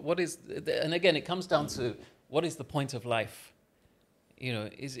get me? What is? And again, it comes down to what is the point of life?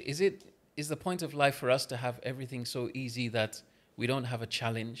 Is the point of life for us to have everything so easy that we don't have a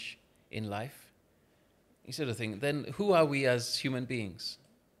challenge in life? You sort of thing. Then who are we as human beings?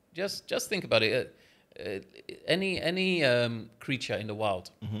 Just think about it. Any creature in the wild,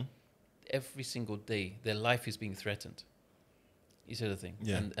 every single day, their life is being threatened. You sort of thing.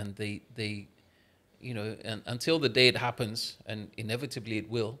 Yeah. And they and until the day it happens, and inevitably it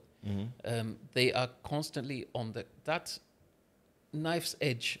will, they are constantly on that knife's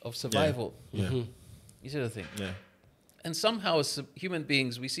edge of survival. Yeah. You sort of thing. Yeah. And somehow, as human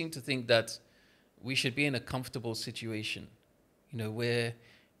beings, we seem to think that we should be in a comfortable situation, where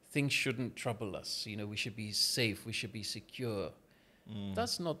things shouldn't trouble us. We should be safe. We should be secure.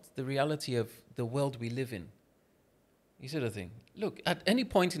 That's not the reality of the world we live in. You sort of thing. Look, at any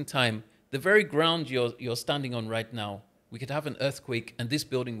point in time, the very ground you're standing on right now, we could have an earthquake and this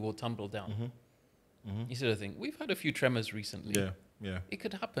building will tumble down. You sort of thing. We've had a few tremors recently. Yeah. It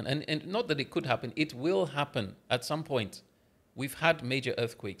could happen. And not that it could happen, it will happen at some point. We've had major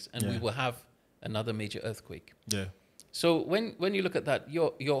earthquakes and we will have another major earthquake. Yeah. So when you look at that,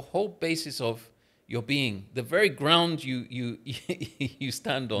 your whole basis of your being, the very ground you you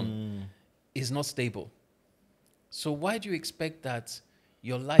stand on is not stable. So why do you expect that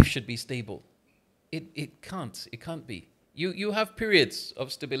your life should be stable? It can't be. You have periods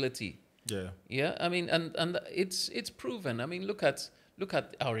of stability. Yeah. Yeah, I mean, and it's proven. I mean, look at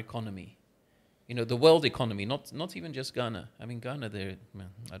our economy. The world economy, not even just Ghana. I mean, Ghana,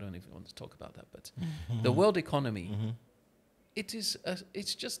 I don't even want to talk about that, but the world economy,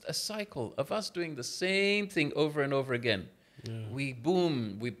 it's just a cycle of us doing the same thing over and over again. Yeah. We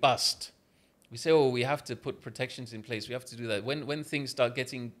boom, we bust. We say, oh, we have to put protections in place. We have to do that. When things start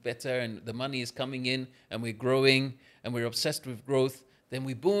getting better and the money is coming in and we're growing and we're obsessed with growth, then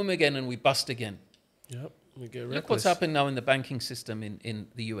we boom again and we bust again. Yep, we get reckless. Look what's happened now in the banking system in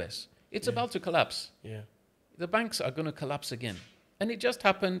the US. It's about to collapse. Yeah. The banks are going to collapse again. And it just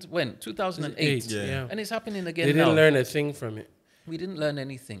happened when? 2008. Yeah. And it's happening again They now. didn't learn a thing from it. We didn't learn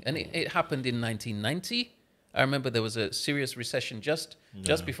anything. And it happened in 1990. I remember there was a serious recession just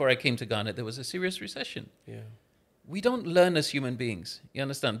before I came to Ghana. There was a serious recession. Yeah. We don't learn as human beings. You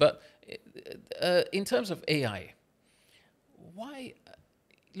understand? But in terms of AI, why?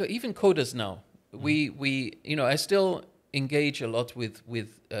 Look, even coders now. We I still engage a lot with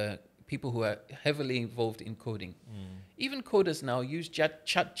people who are heavily involved in coding. Even coders now use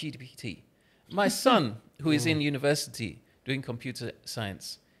ChatGPT. My son, who is in university doing computer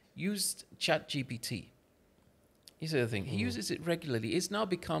science, used ChatGPT. Here's the thing. He uses it regularly. It's now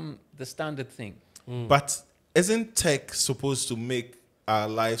become the standard thing. But isn't tech supposed to make our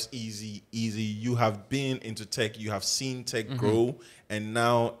lives easy? You have been into tech. You have seen tech grow. And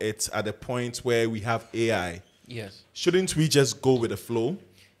now it's at a point where we have AI. Yes. Shouldn't we just go with the flow?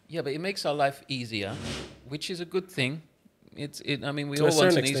 Yeah, but it makes our life easier, which is a good thing. I mean, we To a all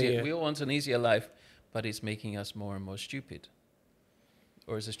want certain an extent, easier. yeah. We all want an easier life, but it's making us more and more stupid.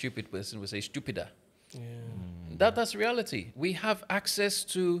 Or as a stupid person would say, stupider. Yeah. That's reality. We have access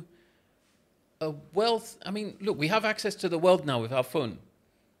to a wealth. I mean, look, we have access to the world now with our phone.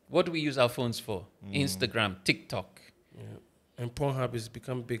 What do we use our phones for? Instagram, TikTok. Yeah. And Pornhub has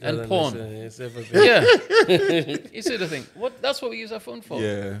become bigger And than porn. it's ever been. Yeah. You see the thing? That's what we use our phone for.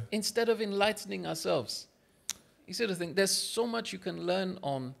 Yeah. Instead of enlightening ourselves. You see the thing? There's so much you can learn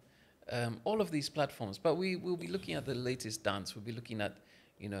on all of these platforms. But we will be looking at the latest dance. We'll be looking at,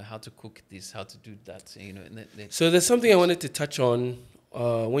 how to cook this, how to do that. So there's something I wanted to touch on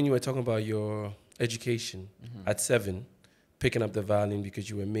when you were talking about your education at 7, picking up the violin because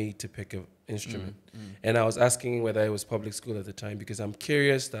you were made to pick an instrument. And I was asking whether it was public school at the time because I'm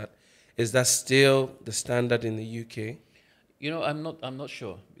curious that is that still the standard in the UK? You know, I'm not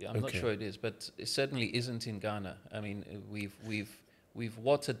sure. I'm not Okay. sure it is, but it certainly isn't in Ghana. I mean, we've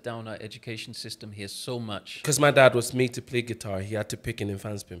watered down our education system here so much. Because my dad was made to play guitar. He had to pick in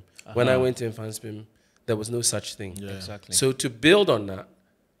Infanspim. When I went to Infanspim, there was no such thing. Yeah. Exactly. So to build on that,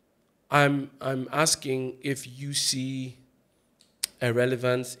 I'm asking if you see a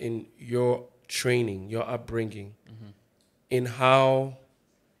relevance in your training, your upbringing, in how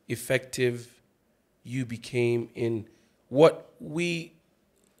effective you became in what we,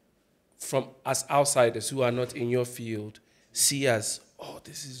 from as outsiders who are not in your field, see as, oh,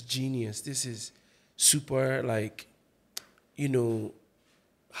 this is genius. This is super, like, you know,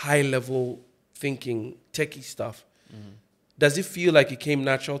 high level thinking, techie stuff. Does it feel like it came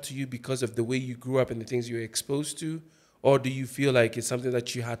natural to you because of the way you grew up and the things you were exposed to? Or do you feel like it's something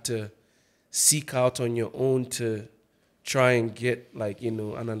that you had to seek out on your own to try and get, like, you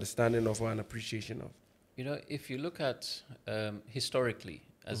know, an understanding of or an appreciation of? You know, if you look at historically,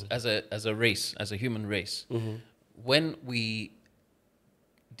 as a race, as a human race, when we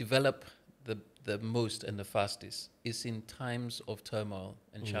develop the most and the fastest is in times of turmoil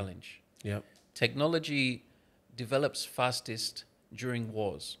and challenge. Yeah. Technology develops fastest during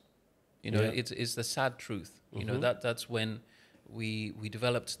wars. You know, it's the sad truth. You know, that's when we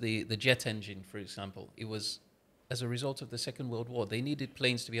developed the jet engine, for example. It was as a result of the Second World War. They needed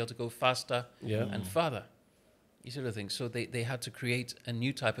planes to be able to go faster and farther. You sort of thing. So they had to create a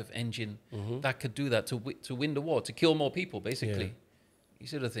new type of engine that could do that to win the war, to kill more people, basically. Yeah. You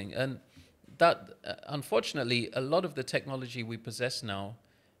sort of thing. And that, unfortunately, a lot of the technology we possess now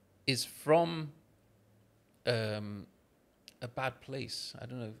is from a bad place. I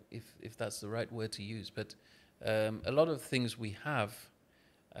don't know if that's the right word to use, but a lot of things we have,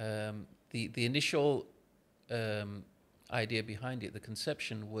 the initial idea behind it, the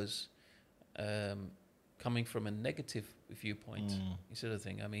conception was coming from a negative viewpoint, you sort of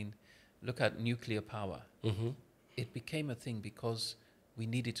thing. I mean, look at nuclear power. It became a thing because we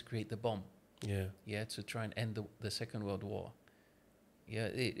needed to create the bomb. Yeah, to try and end the Second World War. Yeah,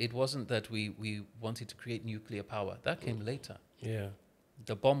 it wasn't that we wanted to create nuclear power. That came later. Yeah.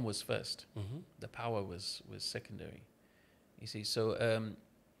 The bomb was first. The power was secondary. You see, so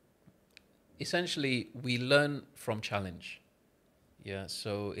essentially we learn from challenge. Yeah,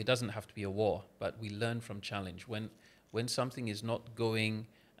 so it doesn't have to be a war, but we learn from challenge. When something is not going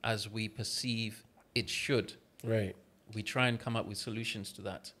as we perceive it should, Right. we try and come up with solutions to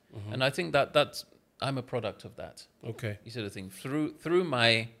that. And I think that's I'm a product of that. Okay. You sort of thing. Through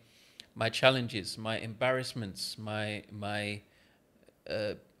my challenges, my embarrassments, my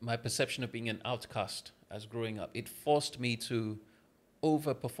perception of being an outcast as growing up, it forced me to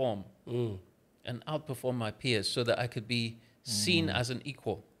overperform and outperform my peers so that I could be seen as an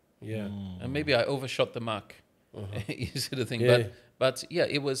equal. Yeah. And maybe I overshot the mark. You sort of thing. Yeah. But yeah,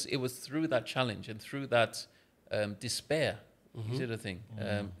 it was through that challenge and through that despair, you sort of thing.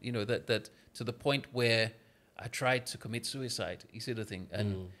 You know, that to the point where I tried to commit suicide, you sort of thing.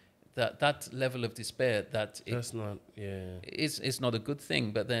 And that level of despair, That's not, it's not a good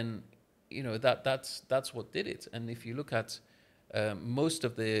thing. But then, you know, that's what did it. And if you look at most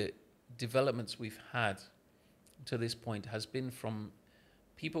of the developments we've had to this point has been from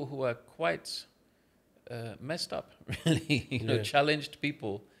people who are quite messed up, really. You know, challenged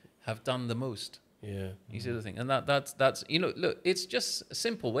people have done the most. Yeah. You see the thing, and that's you know, look, it's just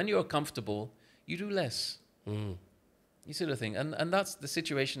simple. When you're comfortable, you do less. You see the thing, and that's the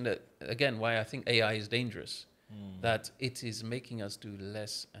situation that, again, why I think AI is dangerous. That it is making us do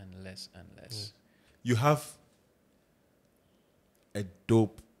less and less and less. You have a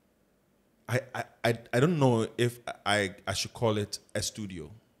dope. I don't know if I should call it a studio,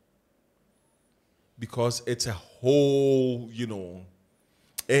 because it's a whole, you know,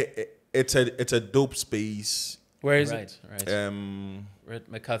 it's a dope space. Where is Right. We're at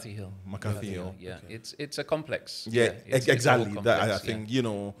McCarthy Hill. McCarthy Hill. Yeah, it's a complex. Yeah, it's a exactly. whole That complex, I think, you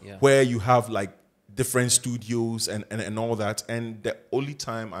know, Yeah. where you have like different studios and all that. And the only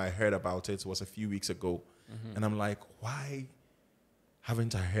time I heard about it was a few weeks ago. And I'm like, why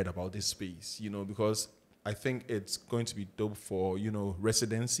haven't I heard about this space? You know, because I think it's going to be dope for, you know,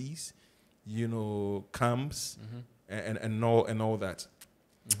 residencies, you know, camps and all that.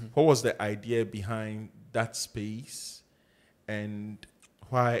 What was the idea behind that space, and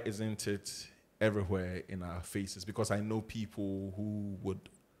why isn't it everywhere in our faces? Because I know people who would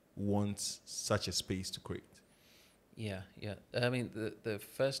want such a space to create. Yeah, yeah. I mean, the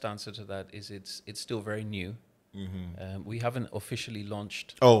first answer to that is it's still very new. We haven't officially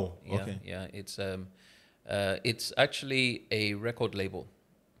launched. Oh, Yeah, okay. yeah. It's actually a record label,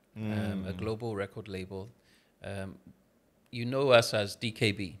 a global record label. You know us as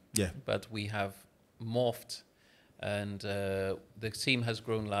DKB, Yeah. but we have morphed, and the team has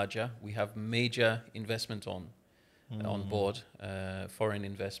grown larger. We have major investment on board, foreign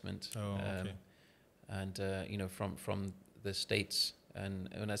investment. Oh, okay. And from the States, and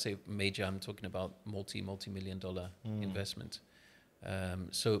when I say major, I'm talking about multi-million dollar investment.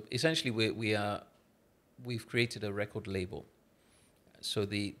 So essentially, we've created a record label. So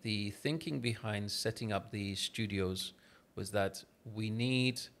the thinking behind setting up the studios was that we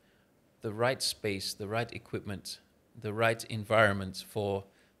need the right space, the right equipment, the right environment for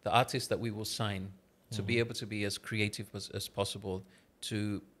the artists that we will sign to be able to be as creative as possible,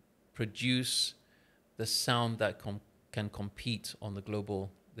 to produce the sound that can compete on the global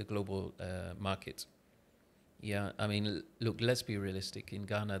market. Yeah, I mean, look, let's be realistic. In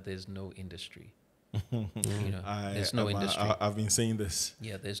Ghana, there's no industry. There's no industry. I've been saying this.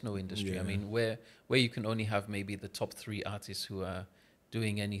 Yeah, there's no industry. Yeah. I mean, where you can only have maybe the top 3 artists who are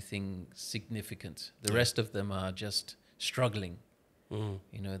doing anything significant. The rest of them are just struggling.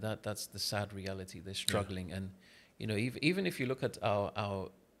 That's the sad reality. They're struggling, and even if you look at our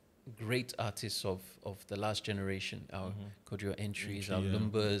great artists of the last generation, our Kojo Entries, our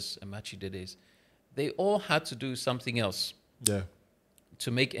Lumbers, Amachi Dedes, they all had to do something else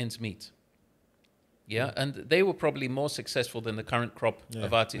to make ends meet. Yeah, and they were probably more successful than the current crop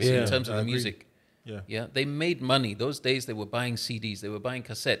of artists in terms of the music. Yeah, they made money. Those days they were buying CDs, they were buying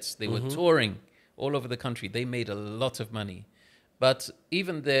cassettes, they were touring all over the country. They made a lot of money. But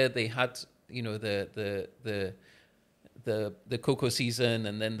even there, they had, the cocoa season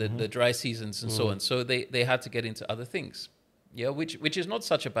and then the dry seasons and so on. So they had to get into other things. Yeah, which is not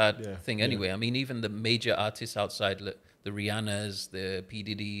such a bad thing anyway. I mean, even the major artists outside, the Rihannas, the P.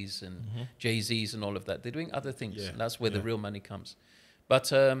 Diddy's and Jay-Z's and all of that, they're doing other things. And that's where the real money comes. But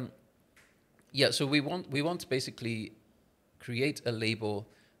so we want to basically create a label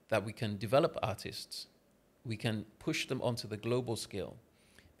that we can develop artists. We can push them onto the global scale,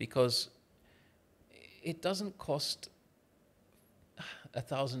 because it doesn't cost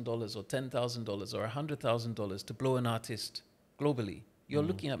 $1,000 or $10,000 or $100,000 to blow an artist globally. You're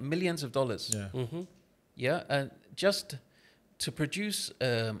looking at millions of dollars. And just to produce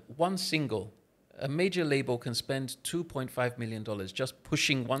one single, a major label can spend $2.5 million just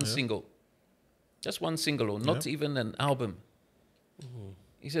pushing one single. Just one single, or not even an album.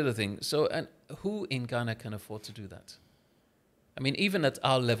 You see the thing. So, and who in Ghana can afford to do that? I mean, even at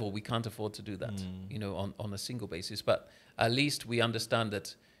our level, we can't afford to do that, on a single basis. But at least we understand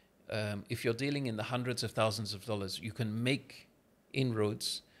that if you're dealing in the hundreds of thousands of dollars, you can make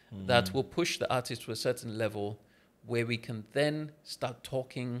inroads that will push the artist to a certain level where we can then start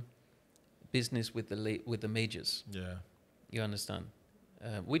talking business with the majors. Yeah, you understand?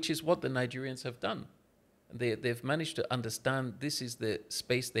 Which is what the Nigerians have done. They've managed to understand this is the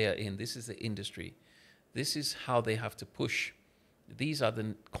space they are in. This is the industry. This is how they have to push. These are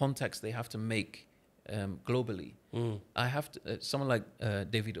the contacts they have to make globally. I have to, someone like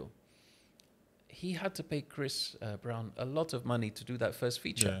Davido. He had to pay Chris Brown a lot of money to do that first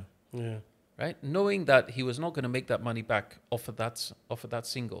feature. Right, knowing that he was not going to make that money back off of that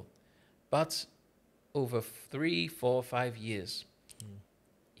single, but over 3, 4, 5 years,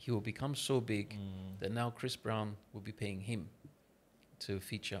 he will become so big that now Chris Brown will be paying him to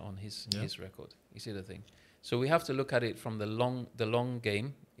feature on his record. You see the thing? So we have to look at it from the long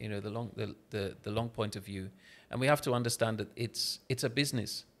game, the long point of view, and we have to understand that it's a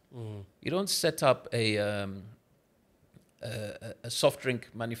business. You don't set up a soft drink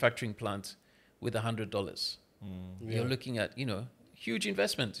manufacturing plant with $100. You're looking at huge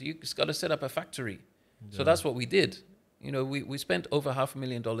investment. You just got to set up a factory. So that's what we did. We spent over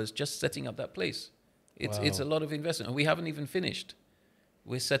 $500,000 just setting up that place. It's a lot of investment, and we haven't even finished.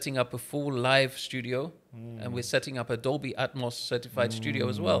 We're setting up a full live studio, and we're setting up a Dolby Atmos certified studio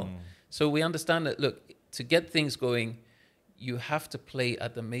as well. So we understand that, look, to get things going, you have to play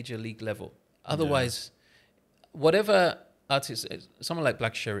at the major league level. Otherwise, whatever artist, someone like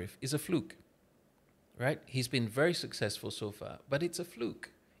Black Sheriff, is a fluke, right? He's been very successful so far, but it's a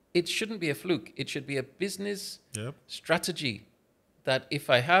fluke. It shouldn't be a fluke. It should be a business strategy that if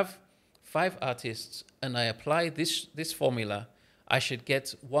I have 5 artists and I apply this formula, I should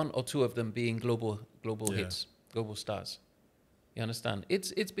get 1 or 2 of them being global hits, global stars. You understand?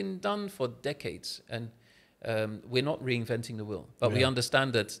 It's been done for decades, and we're not reinventing the wheel. But we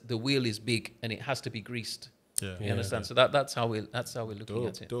understand that the wheel is big and it has to be greased. Yeah. You understand? So that's how we're looking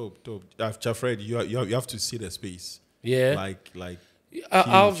at it. Dope. Jafred, you have to see the space. Yeah. Like.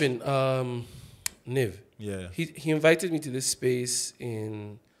 Alvin, Niv. Yeah. He invited me to this space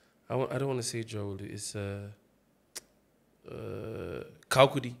in. I don't want to say Joel. It's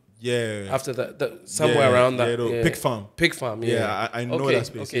Kalkudi. Yeah. After that, somewhere around that. Yeah. Pig Farm. Pig Farm. Yeah. Yeah, I know Okay, that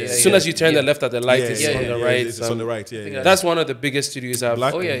space. okay, Yeah. As soon as you turn the left at the light, it's on the right. It's on the right. Yeah. That's one of the biggest studios I've.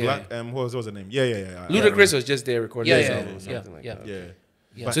 Black. yeah. What was the name? Yeah. Ludacris was just there recording his Yeah, album or something like that.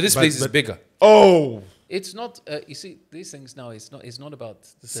 Yeah. So this place is bigger. Oh. It's not. You see, these things now. It's not about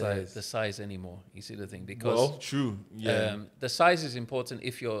the size anymore. You see the thing, because Well, true. Yeah. the size is important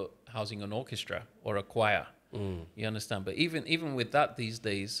if you're housing an orchestra or a choir. You understand? But even with that these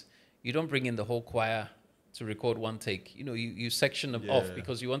days, you don't bring in the whole choir to record one take. You know, you section them off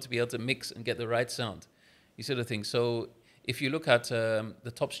because you want to be able to mix and get the right sound. You see the thing. So if you look at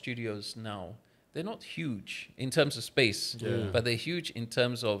the top studios now, they're not huge in terms of space, but they're huge in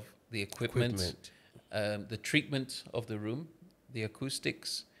terms of the equipment. The treatment of the room, the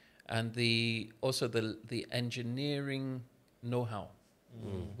acoustics, and also the engineering know-how,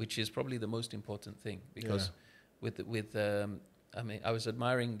 which is probably the most important thing, because I was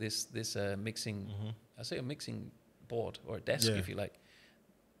admiring this mixing. I say a mixing board or a desk, if you like.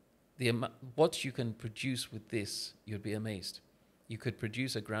 What you can produce with this, you'd be amazed. You could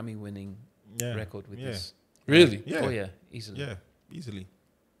produce a Grammy-winning record with this. Really? Yeah. Oh yeah, easily. Yeah, easily.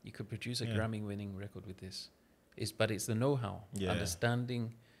 You could produce a Grammy-winning record with this. But it's the know-how,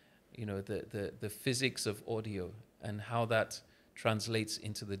 understanding, the physics of audio and how that translates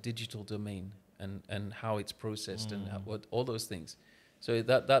into the digital domain and how it's processed and what all those things. So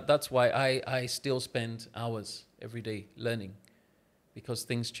that's why I still spend hours every day learning, because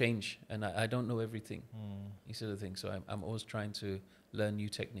things change and I don't know everything. You see the thing. So I'm always trying to learn new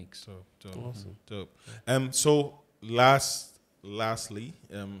techniques. Dope. Awesome. Dope. So lastly,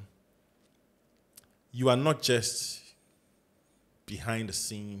 you are not just behind the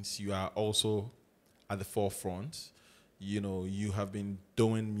scenes, you are also at the forefront. You have been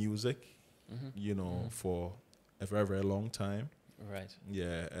doing music, for a very, very long time. Right.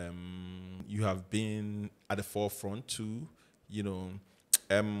 Yeah. You have been at the forefront too,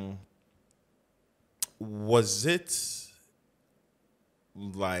 was it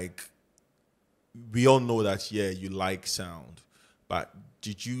like, we all know that, you like sound, but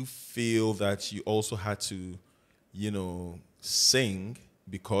did you feel that you also had to, sing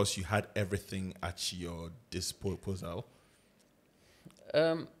because you had everything at your disposal?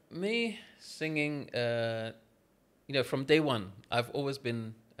 Me singing, from day one, I've always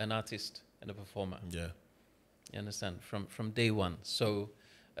been an artist and a performer. Yeah. You understand? From day one. So,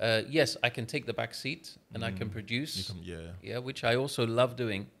 yes, I can take the back seat and I can produce. Which I also love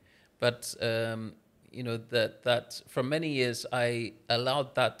doing. But that for many years I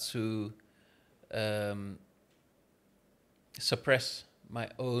allowed that to suppress my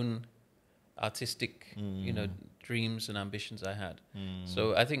own artistic, dreams and ambitions I had.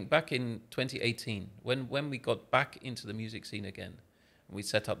 So I think back in 2018, when we got back into the music scene again, and we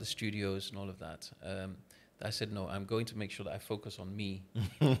set up the studios and all of that, I said, no, I'm going to make sure that I focus on me.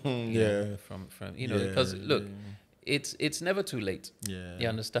 Because look, it's never too late. Yeah. You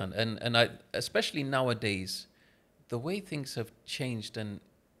understand? And I, especially nowadays, the way things have changed, and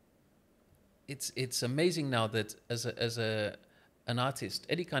it's amazing now that as an artist,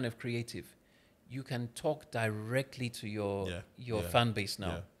 any kind of creative, you can talk directly to your fan base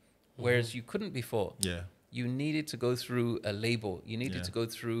now, whereas you couldn't before. Yeah. You needed to go through a label. You needed to go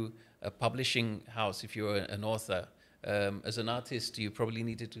through a publishing house if you're an author. As an artist, you probably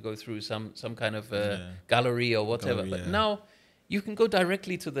needed to go through some kind of gallery or whatever. But now you can go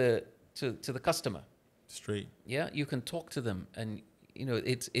directly to the customer. Straight. Yeah, you can talk to them, and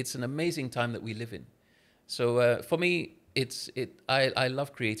it's an amazing time that we live in. So for me, I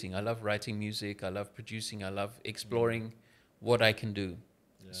love creating. I love writing music. I love producing. I love exploring what I can do.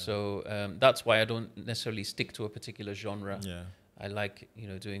 Yeah. So that's why I don't necessarily stick to a particular genre. Yeah. I like,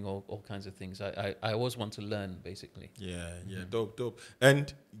 doing all kinds of things. I always want to learn, basically. Yeah. Dope.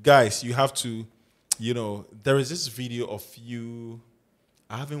 And guys, you have to, there is this video of you.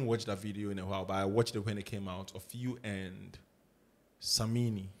 I haven't watched that video in a while, but I watched it when it came out, of you and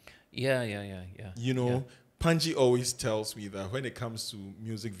Samini. Yeah. Panji always tells me that when it comes to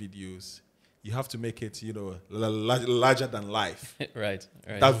music videos, you have to make it, larger than life. Right.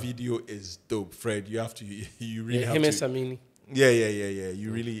 That video is dope, Fred. You have to, you really have him to. and Samini. Yeah.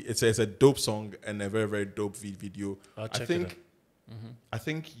 You really, it's a dope song and a very, very dope video. I'll check it out. I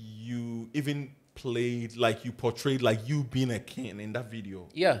think you even played, you portrayed you being a king in that video.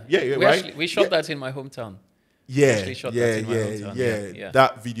 Yeah. Right? We shot that in my hometown. Yeah, Actually shot that in my hometown. yeah.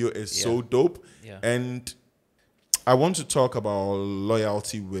 That video is so dope. Yeah. And I want to talk about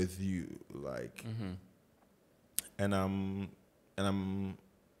loyalty with you, like, and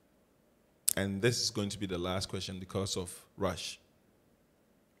this is going to be the last question because of Rush.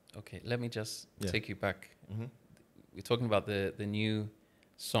 Okay, let me just take you back. We're talking about the new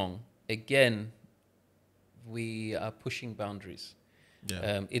song. Again, we are pushing boundaries.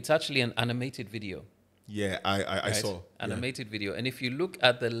 Yeah, it's actually an animated video. yeah, I saw animated video. And if you look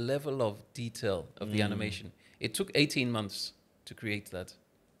at the level of detail of the animation, it took 18 months to create that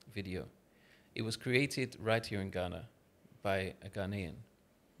video. It was created right here in Ghana by a Ghanaian.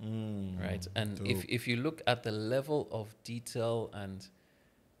 Right, and if you look at the level of detail and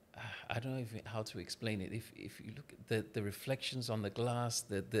I don't know how to explain it. If you look at the reflections on the glass,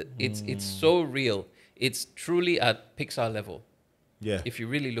 it's so real. It's truly at Pixar level. Yeah. If you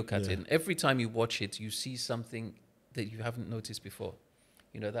really look at it, and every time you watch it, you see something that you haven't noticed before.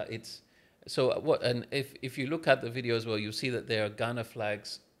 You know that it's so what. And if you look at the video as well, you'll see that there are Ghana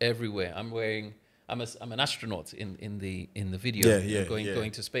flags everywhere. I'm an astronaut in the video.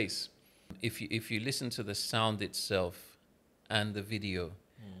 Going to space. If you listen to the sound itself and the video,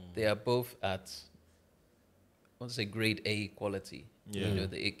 they are both at, I want to say, grade A quality. Yeah. You know,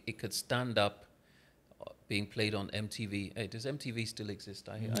 it could stand up being played on MTV. Hey, does MTV still exist?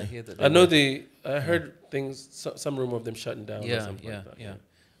 I hear that. I heard things, some rumor of them shutting down or something like that. Yeah.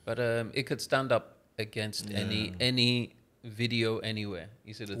 But it could stand up against any video anywhere.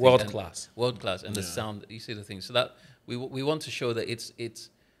 You see the thing? World class. And the sound, you see the thing. So that we want to show that it's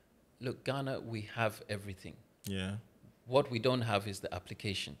look, Ghana, we have everything. Yeah. What we don't have is the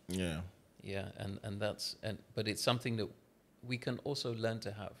application. Yeah. Yeah, but it's something that we can also learn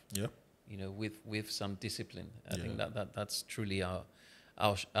to have. Yeah. You know, with some discipline. I think that's truly our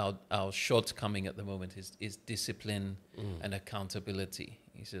shortcoming at the moment is discipline and accountability.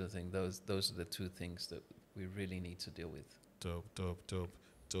 You see the thing. Those are the two things that we really need to deal with.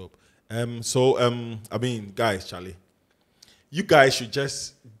 Dope. I mean, guys, Charlie, you guys should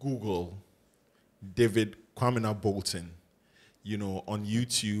just Google David Kwamina Bolton, you know, on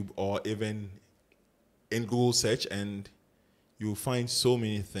YouTube or even in Google search, and you'll find so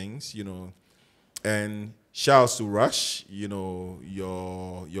many things, you know. And shouts to Rush, you know,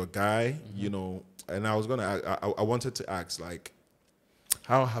 your guy, you know. And I wanted to ask, like,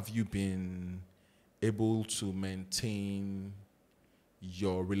 how have you been able to maintain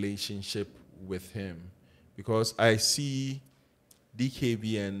your relationship with him? Because I see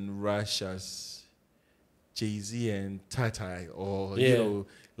DKB and Rush as Jay-Z and Tai, or you know,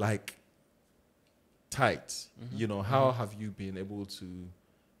 like tight. You know, how have you been able to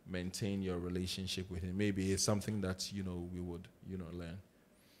maintain your relationship with him? Maybe it's something that, you know, we would, you know,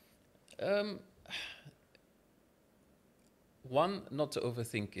 learn. One, not to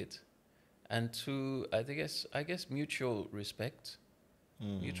overthink it, and two, I guess mutual respect.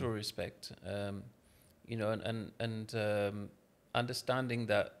 Mutual respect. You know, and understanding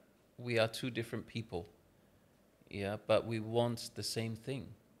that we are two different people. Yeah, but we want the same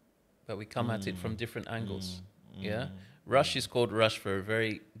thing, but we come at it from different angles. Yeah, Rush is called Rush for a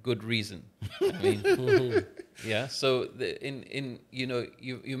very good reason. I mean, yeah. So in you know,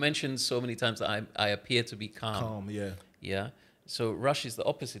 you mentioned so many times that I appear to be calm. Yeah. So Rush is the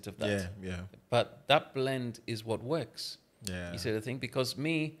opposite of that. Yeah. But that blend is what works. Yeah. You see the thing? Because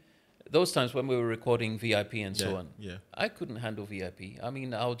those times when we were recording VIP and so on, I couldn't handle VIP. I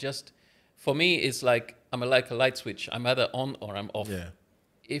mean, for me, it's like I'm like a light switch. I'm either on or I'm off. Yeah.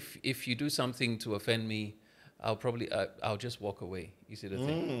 If you do something to offend me, I'll just walk away. You see the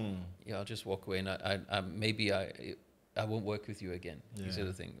thing? Yeah, I'll just walk away, and I won't work with you again. Yeah. You see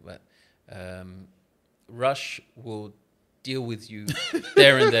the thing? But Rush will deal with you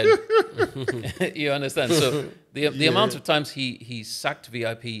there and then. You understand? So the amount of times he sacked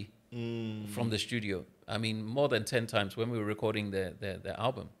VIP from the studio, I mean, more than 10 times when we were recording their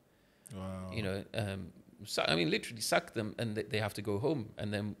album. Wow. You know, I mean, literally sack them, and they have to go home,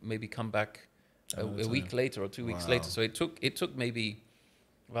 and then maybe come back a week later or 2 weeks later. So it took maybe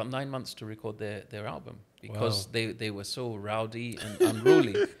about 9 months to record their album because they were so rowdy and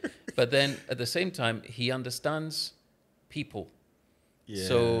unruly. But then at the same time, he understands people. Yeah.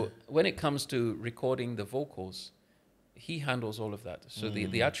 So when it comes to recording the vocals, he handles all of that. So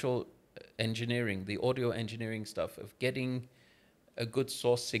the actual engineering, the audio engineering stuff of getting a good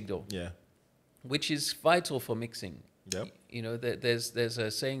source signal, which is vital for mixing. Yep. You know, there's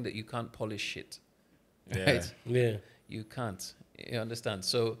a saying that you can't polish shit, right? Yeah. You can't. You understand?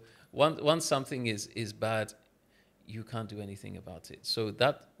 So once something is bad, you can't do anything about it. So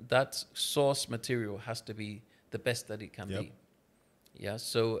that source material has to be the best that it can be. Yeah.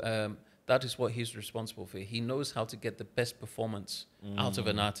 So that is what he's responsible for. He knows how to get the best performance out of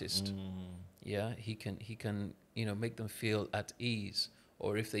an artist. Yeah. He can make them feel at ease,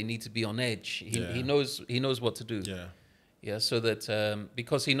 or if they need to be on edge, he knows what to do. Yeah. Yeah. So that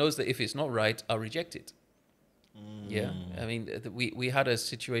because he knows that if it's not right, I'll reject it. Yeah. I mean, we had a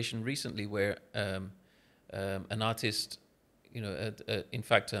situation recently where an artist, in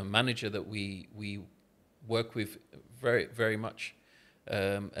fact, a manager that we work with very, very much,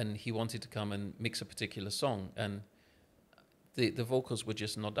 and he wanted to come and mix a particular song, and the vocals were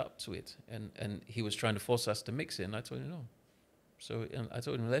just not up to it, and he was trying to force us to mix it, and I told him no. So I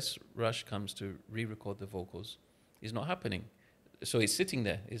told him, unless Rush comes to re-record the vocals, it's not happening. So it's sitting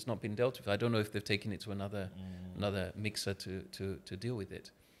there. It's not been dealt with. I don't know if they've taken it to another mixer to deal with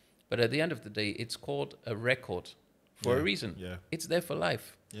it. But at the end of the day, it's called a record for a reason. Yeah. It's there for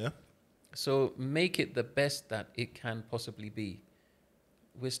life. Yeah. So make it the best that it can possibly be.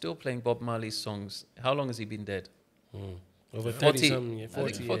 We're still playing Bob Marley's songs. How long has he been dead? Over 40 something. Yeah,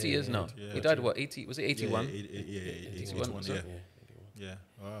 40, I think 40 years now. Yeah, he died what, 80? Was it 81? Yeah, 81. Yeah.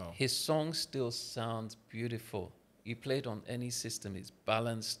 Wow. His songs still sound beautiful. You play it on any system. It's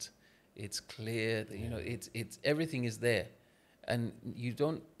balanced. It's clear. It's everything is there. And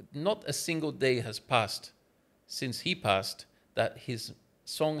not a single day has passed since he passed that his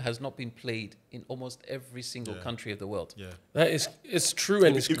song has not been played in almost every single country of the world. Yeah, it's true,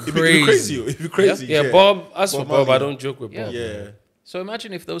 and it's crazy. It'd be crazy. Yeah, Bob. As for Bob, I don't joke with Bob. Yeah. So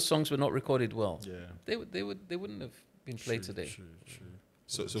imagine if those songs were not recorded well. Yeah. They wouldn't have been played today. True.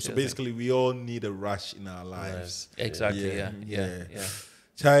 So basically, we all need a Rush in our lives. Exactly. Yeah.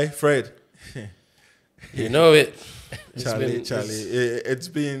 Chai, Fred. You know it. Charlie.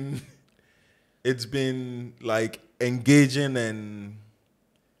 It's been like engaging, and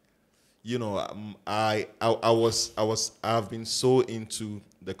I've been so into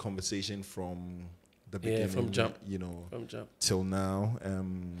the conversation from the beginning, from jump, till now.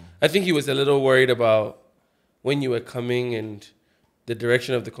 I think he was a little worried about when you were coming and the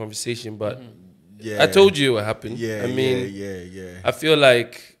direction of the conversation, but I told you what happened. I feel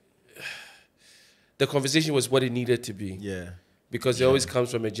like the conversation was what it needed to be. Yeah. Because it always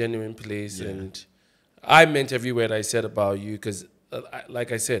comes from a genuine place. Yeah. And I meant every word I said about you because,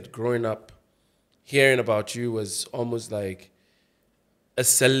 like I said, growing up, hearing about you was almost like a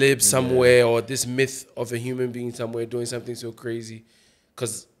celeb somewhere or this myth of a human being somewhere doing something so crazy.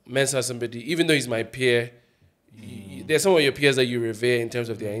 Because Mensah, somebody, even though he's my peer, there's some of your peers that you revere in terms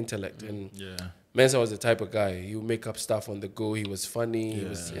of their intellect. And Mensah was the type of guy. He would make up stuff on the go. He was funny. He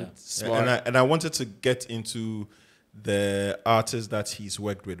was smart. And I wanted to get into the artists that he's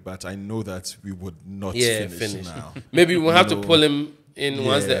worked with, but I know that we would not finish now. Maybe we'll have to pull him in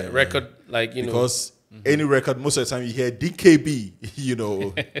once the record, because any record, most of the time you hear DKB,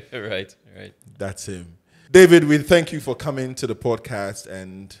 Right. That's him. David, we thank you for coming to the podcast,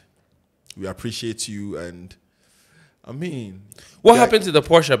 and we appreciate you. And I mean, what happened to the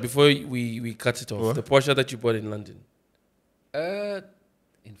Porsche before we cut it off? What? The Porsche that you bought in London.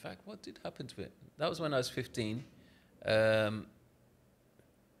 In fact, what did happen to it? That was when I was 15.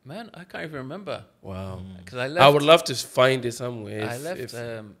 Man, I can't even remember. Wow. Because I left. I would love to find it somewhere. I left.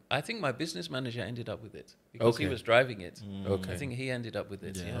 I think my business manager ended up with it because he was driving it. Okay. I think he ended up with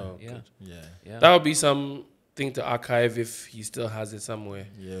it. Yeah. That would be something to archive if he still has it somewhere.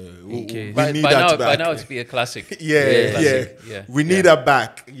 Yeah. In case. By now it'd be a classic. Yeah. We need that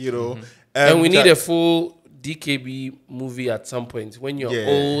back. And we need a full DKB movie at some point. When you're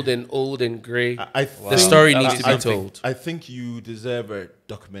old and grey, the story needs to be told. I think you deserve a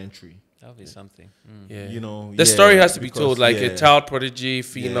documentary. That'll be something. The story has to be told, like a child prodigy,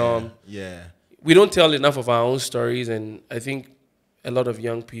 phenom. Yeah. We don't tell enough of our own stories, and I think a lot of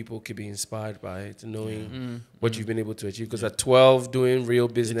young people could be inspired by it, knowing what you've been able to achieve. Because at 12, doing real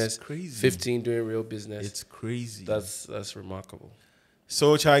business, 15, doing real business. It's crazy. That's remarkable.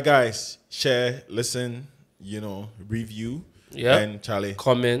 So, guys, share, listen, review. Yeah. And Charlie.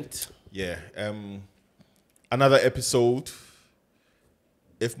 Comment. Yeah. Another episode.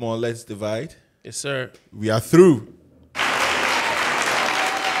 If more, let's divide. Yes, sir. We are through.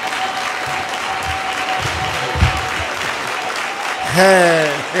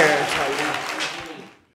 Charlie.